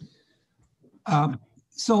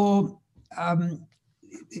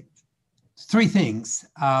 Three things.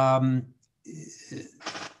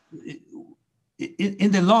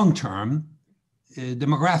 In the long term,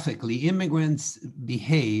 demographically, immigrants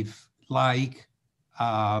behave like,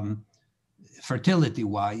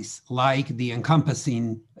 fertility-wise, like the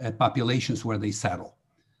encompassing populations where they settle,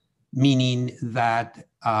 meaning that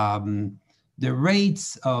the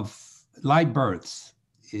rates of live births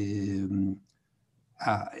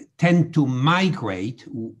tend to migrate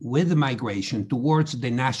with the migration towards the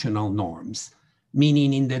national norms,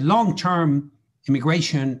 meaning in the long term,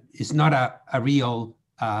 immigration is not a real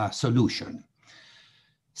solution.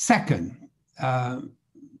 Second,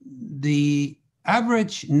 the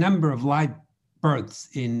average number of live births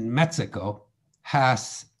in Mexico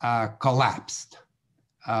has collapsed.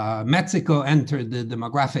 Mexico entered the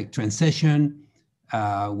demographic transition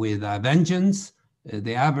with a vengeance.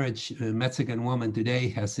 The average Mexican woman today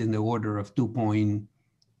has in the order of 2.4,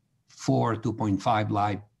 2.5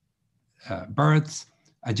 live births.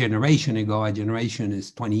 A generation ago, a generation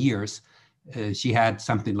is 20 years, she had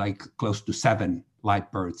something like close to 7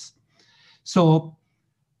 live births. So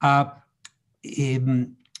the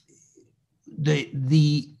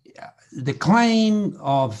claim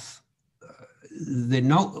of the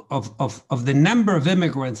number of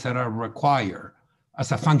immigrants that are required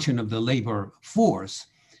as a function of the labor force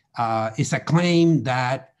is a claim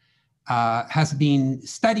that has been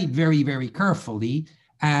studied very, very carefully,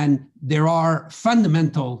 and there are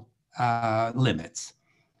fundamental limits.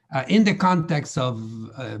 In the context of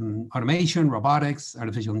automation, robotics,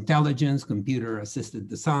 artificial intelligence, computer-assisted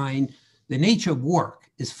design, the nature of work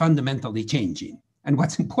is fundamentally changing. And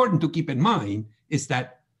what's important to keep in mind is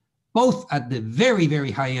that both at the very,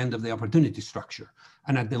 very high end of the opportunity structure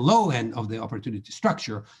and at the low end of the opportunity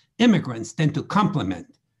structure, immigrants tend to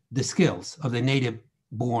complement the skills of the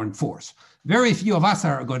native-born force. Very few of us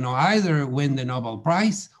are going to either win the Nobel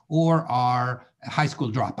Prize or are high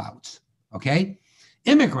school dropouts, okay?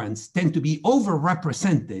 Immigrants tend to be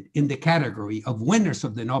overrepresented in the category of winners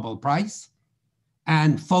of the Nobel Prize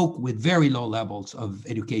and folk with very low levels of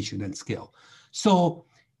education and skill. So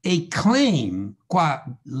a claim qua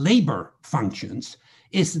labor functions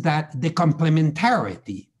is that the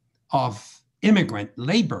complementarity of immigrant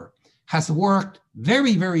labor has worked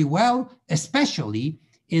very, very well, especially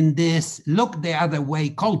in this look the other way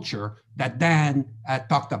culture that Dan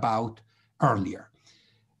talked about earlier.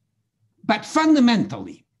 But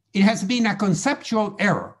fundamentally, it has been a conceptual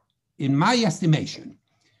error, in my estimation,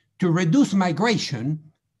 to reduce migration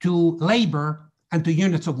to labor and to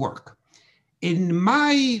units of work. In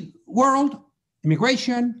my world,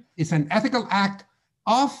 immigration is an ethical act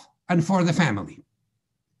of and for the family.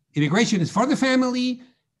 Immigration is for the family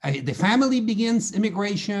begins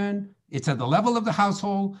immigration, it's at the level of the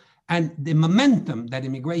household, and the momentum that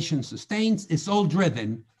immigration sustains is all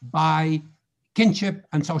driven by kinship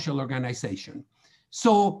and social organization.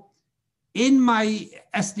 So in my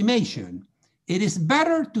estimation, it is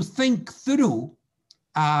better to think through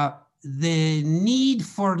the need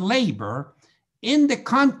for labor in the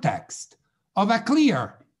context of a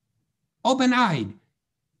clear, open-eyed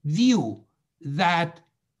view that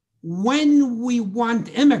when we want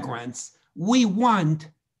immigrants, we want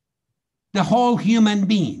the whole human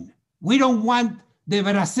being. We don't want the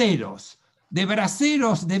braceros. The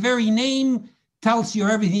braceros, the very name tells you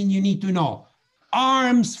everything you need to know.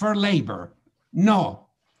 Arms for labor. No.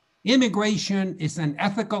 Immigration is an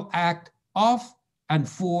ethical act of and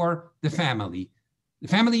for the family. The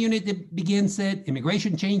family unit begins it,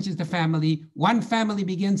 immigration changes the family. One family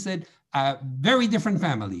begins it, a very different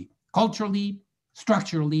family, culturally,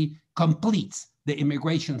 structurally, completes the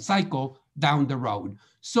immigration cycle down the road.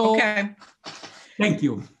 So, okay. Thank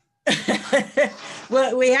you.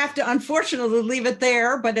 Well, we have to unfortunately leave it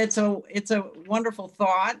there, but it's a wonderful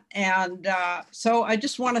thought. And so I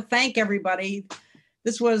just want to thank everybody.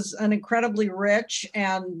 This was an incredibly rich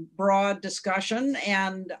and broad discussion.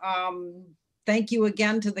 And thank you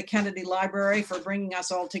again to the Kennedy Library for bringing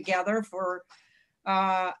us all together for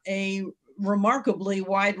a remarkably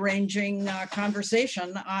wide-ranging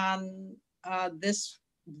conversation on this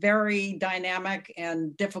very dynamic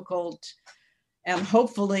and difficult and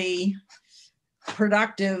hopefully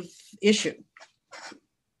productive issue.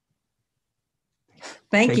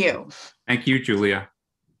 Thank you. Thank you, Julia.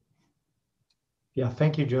 Yeah,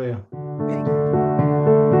 thank you, Julia. Thank you.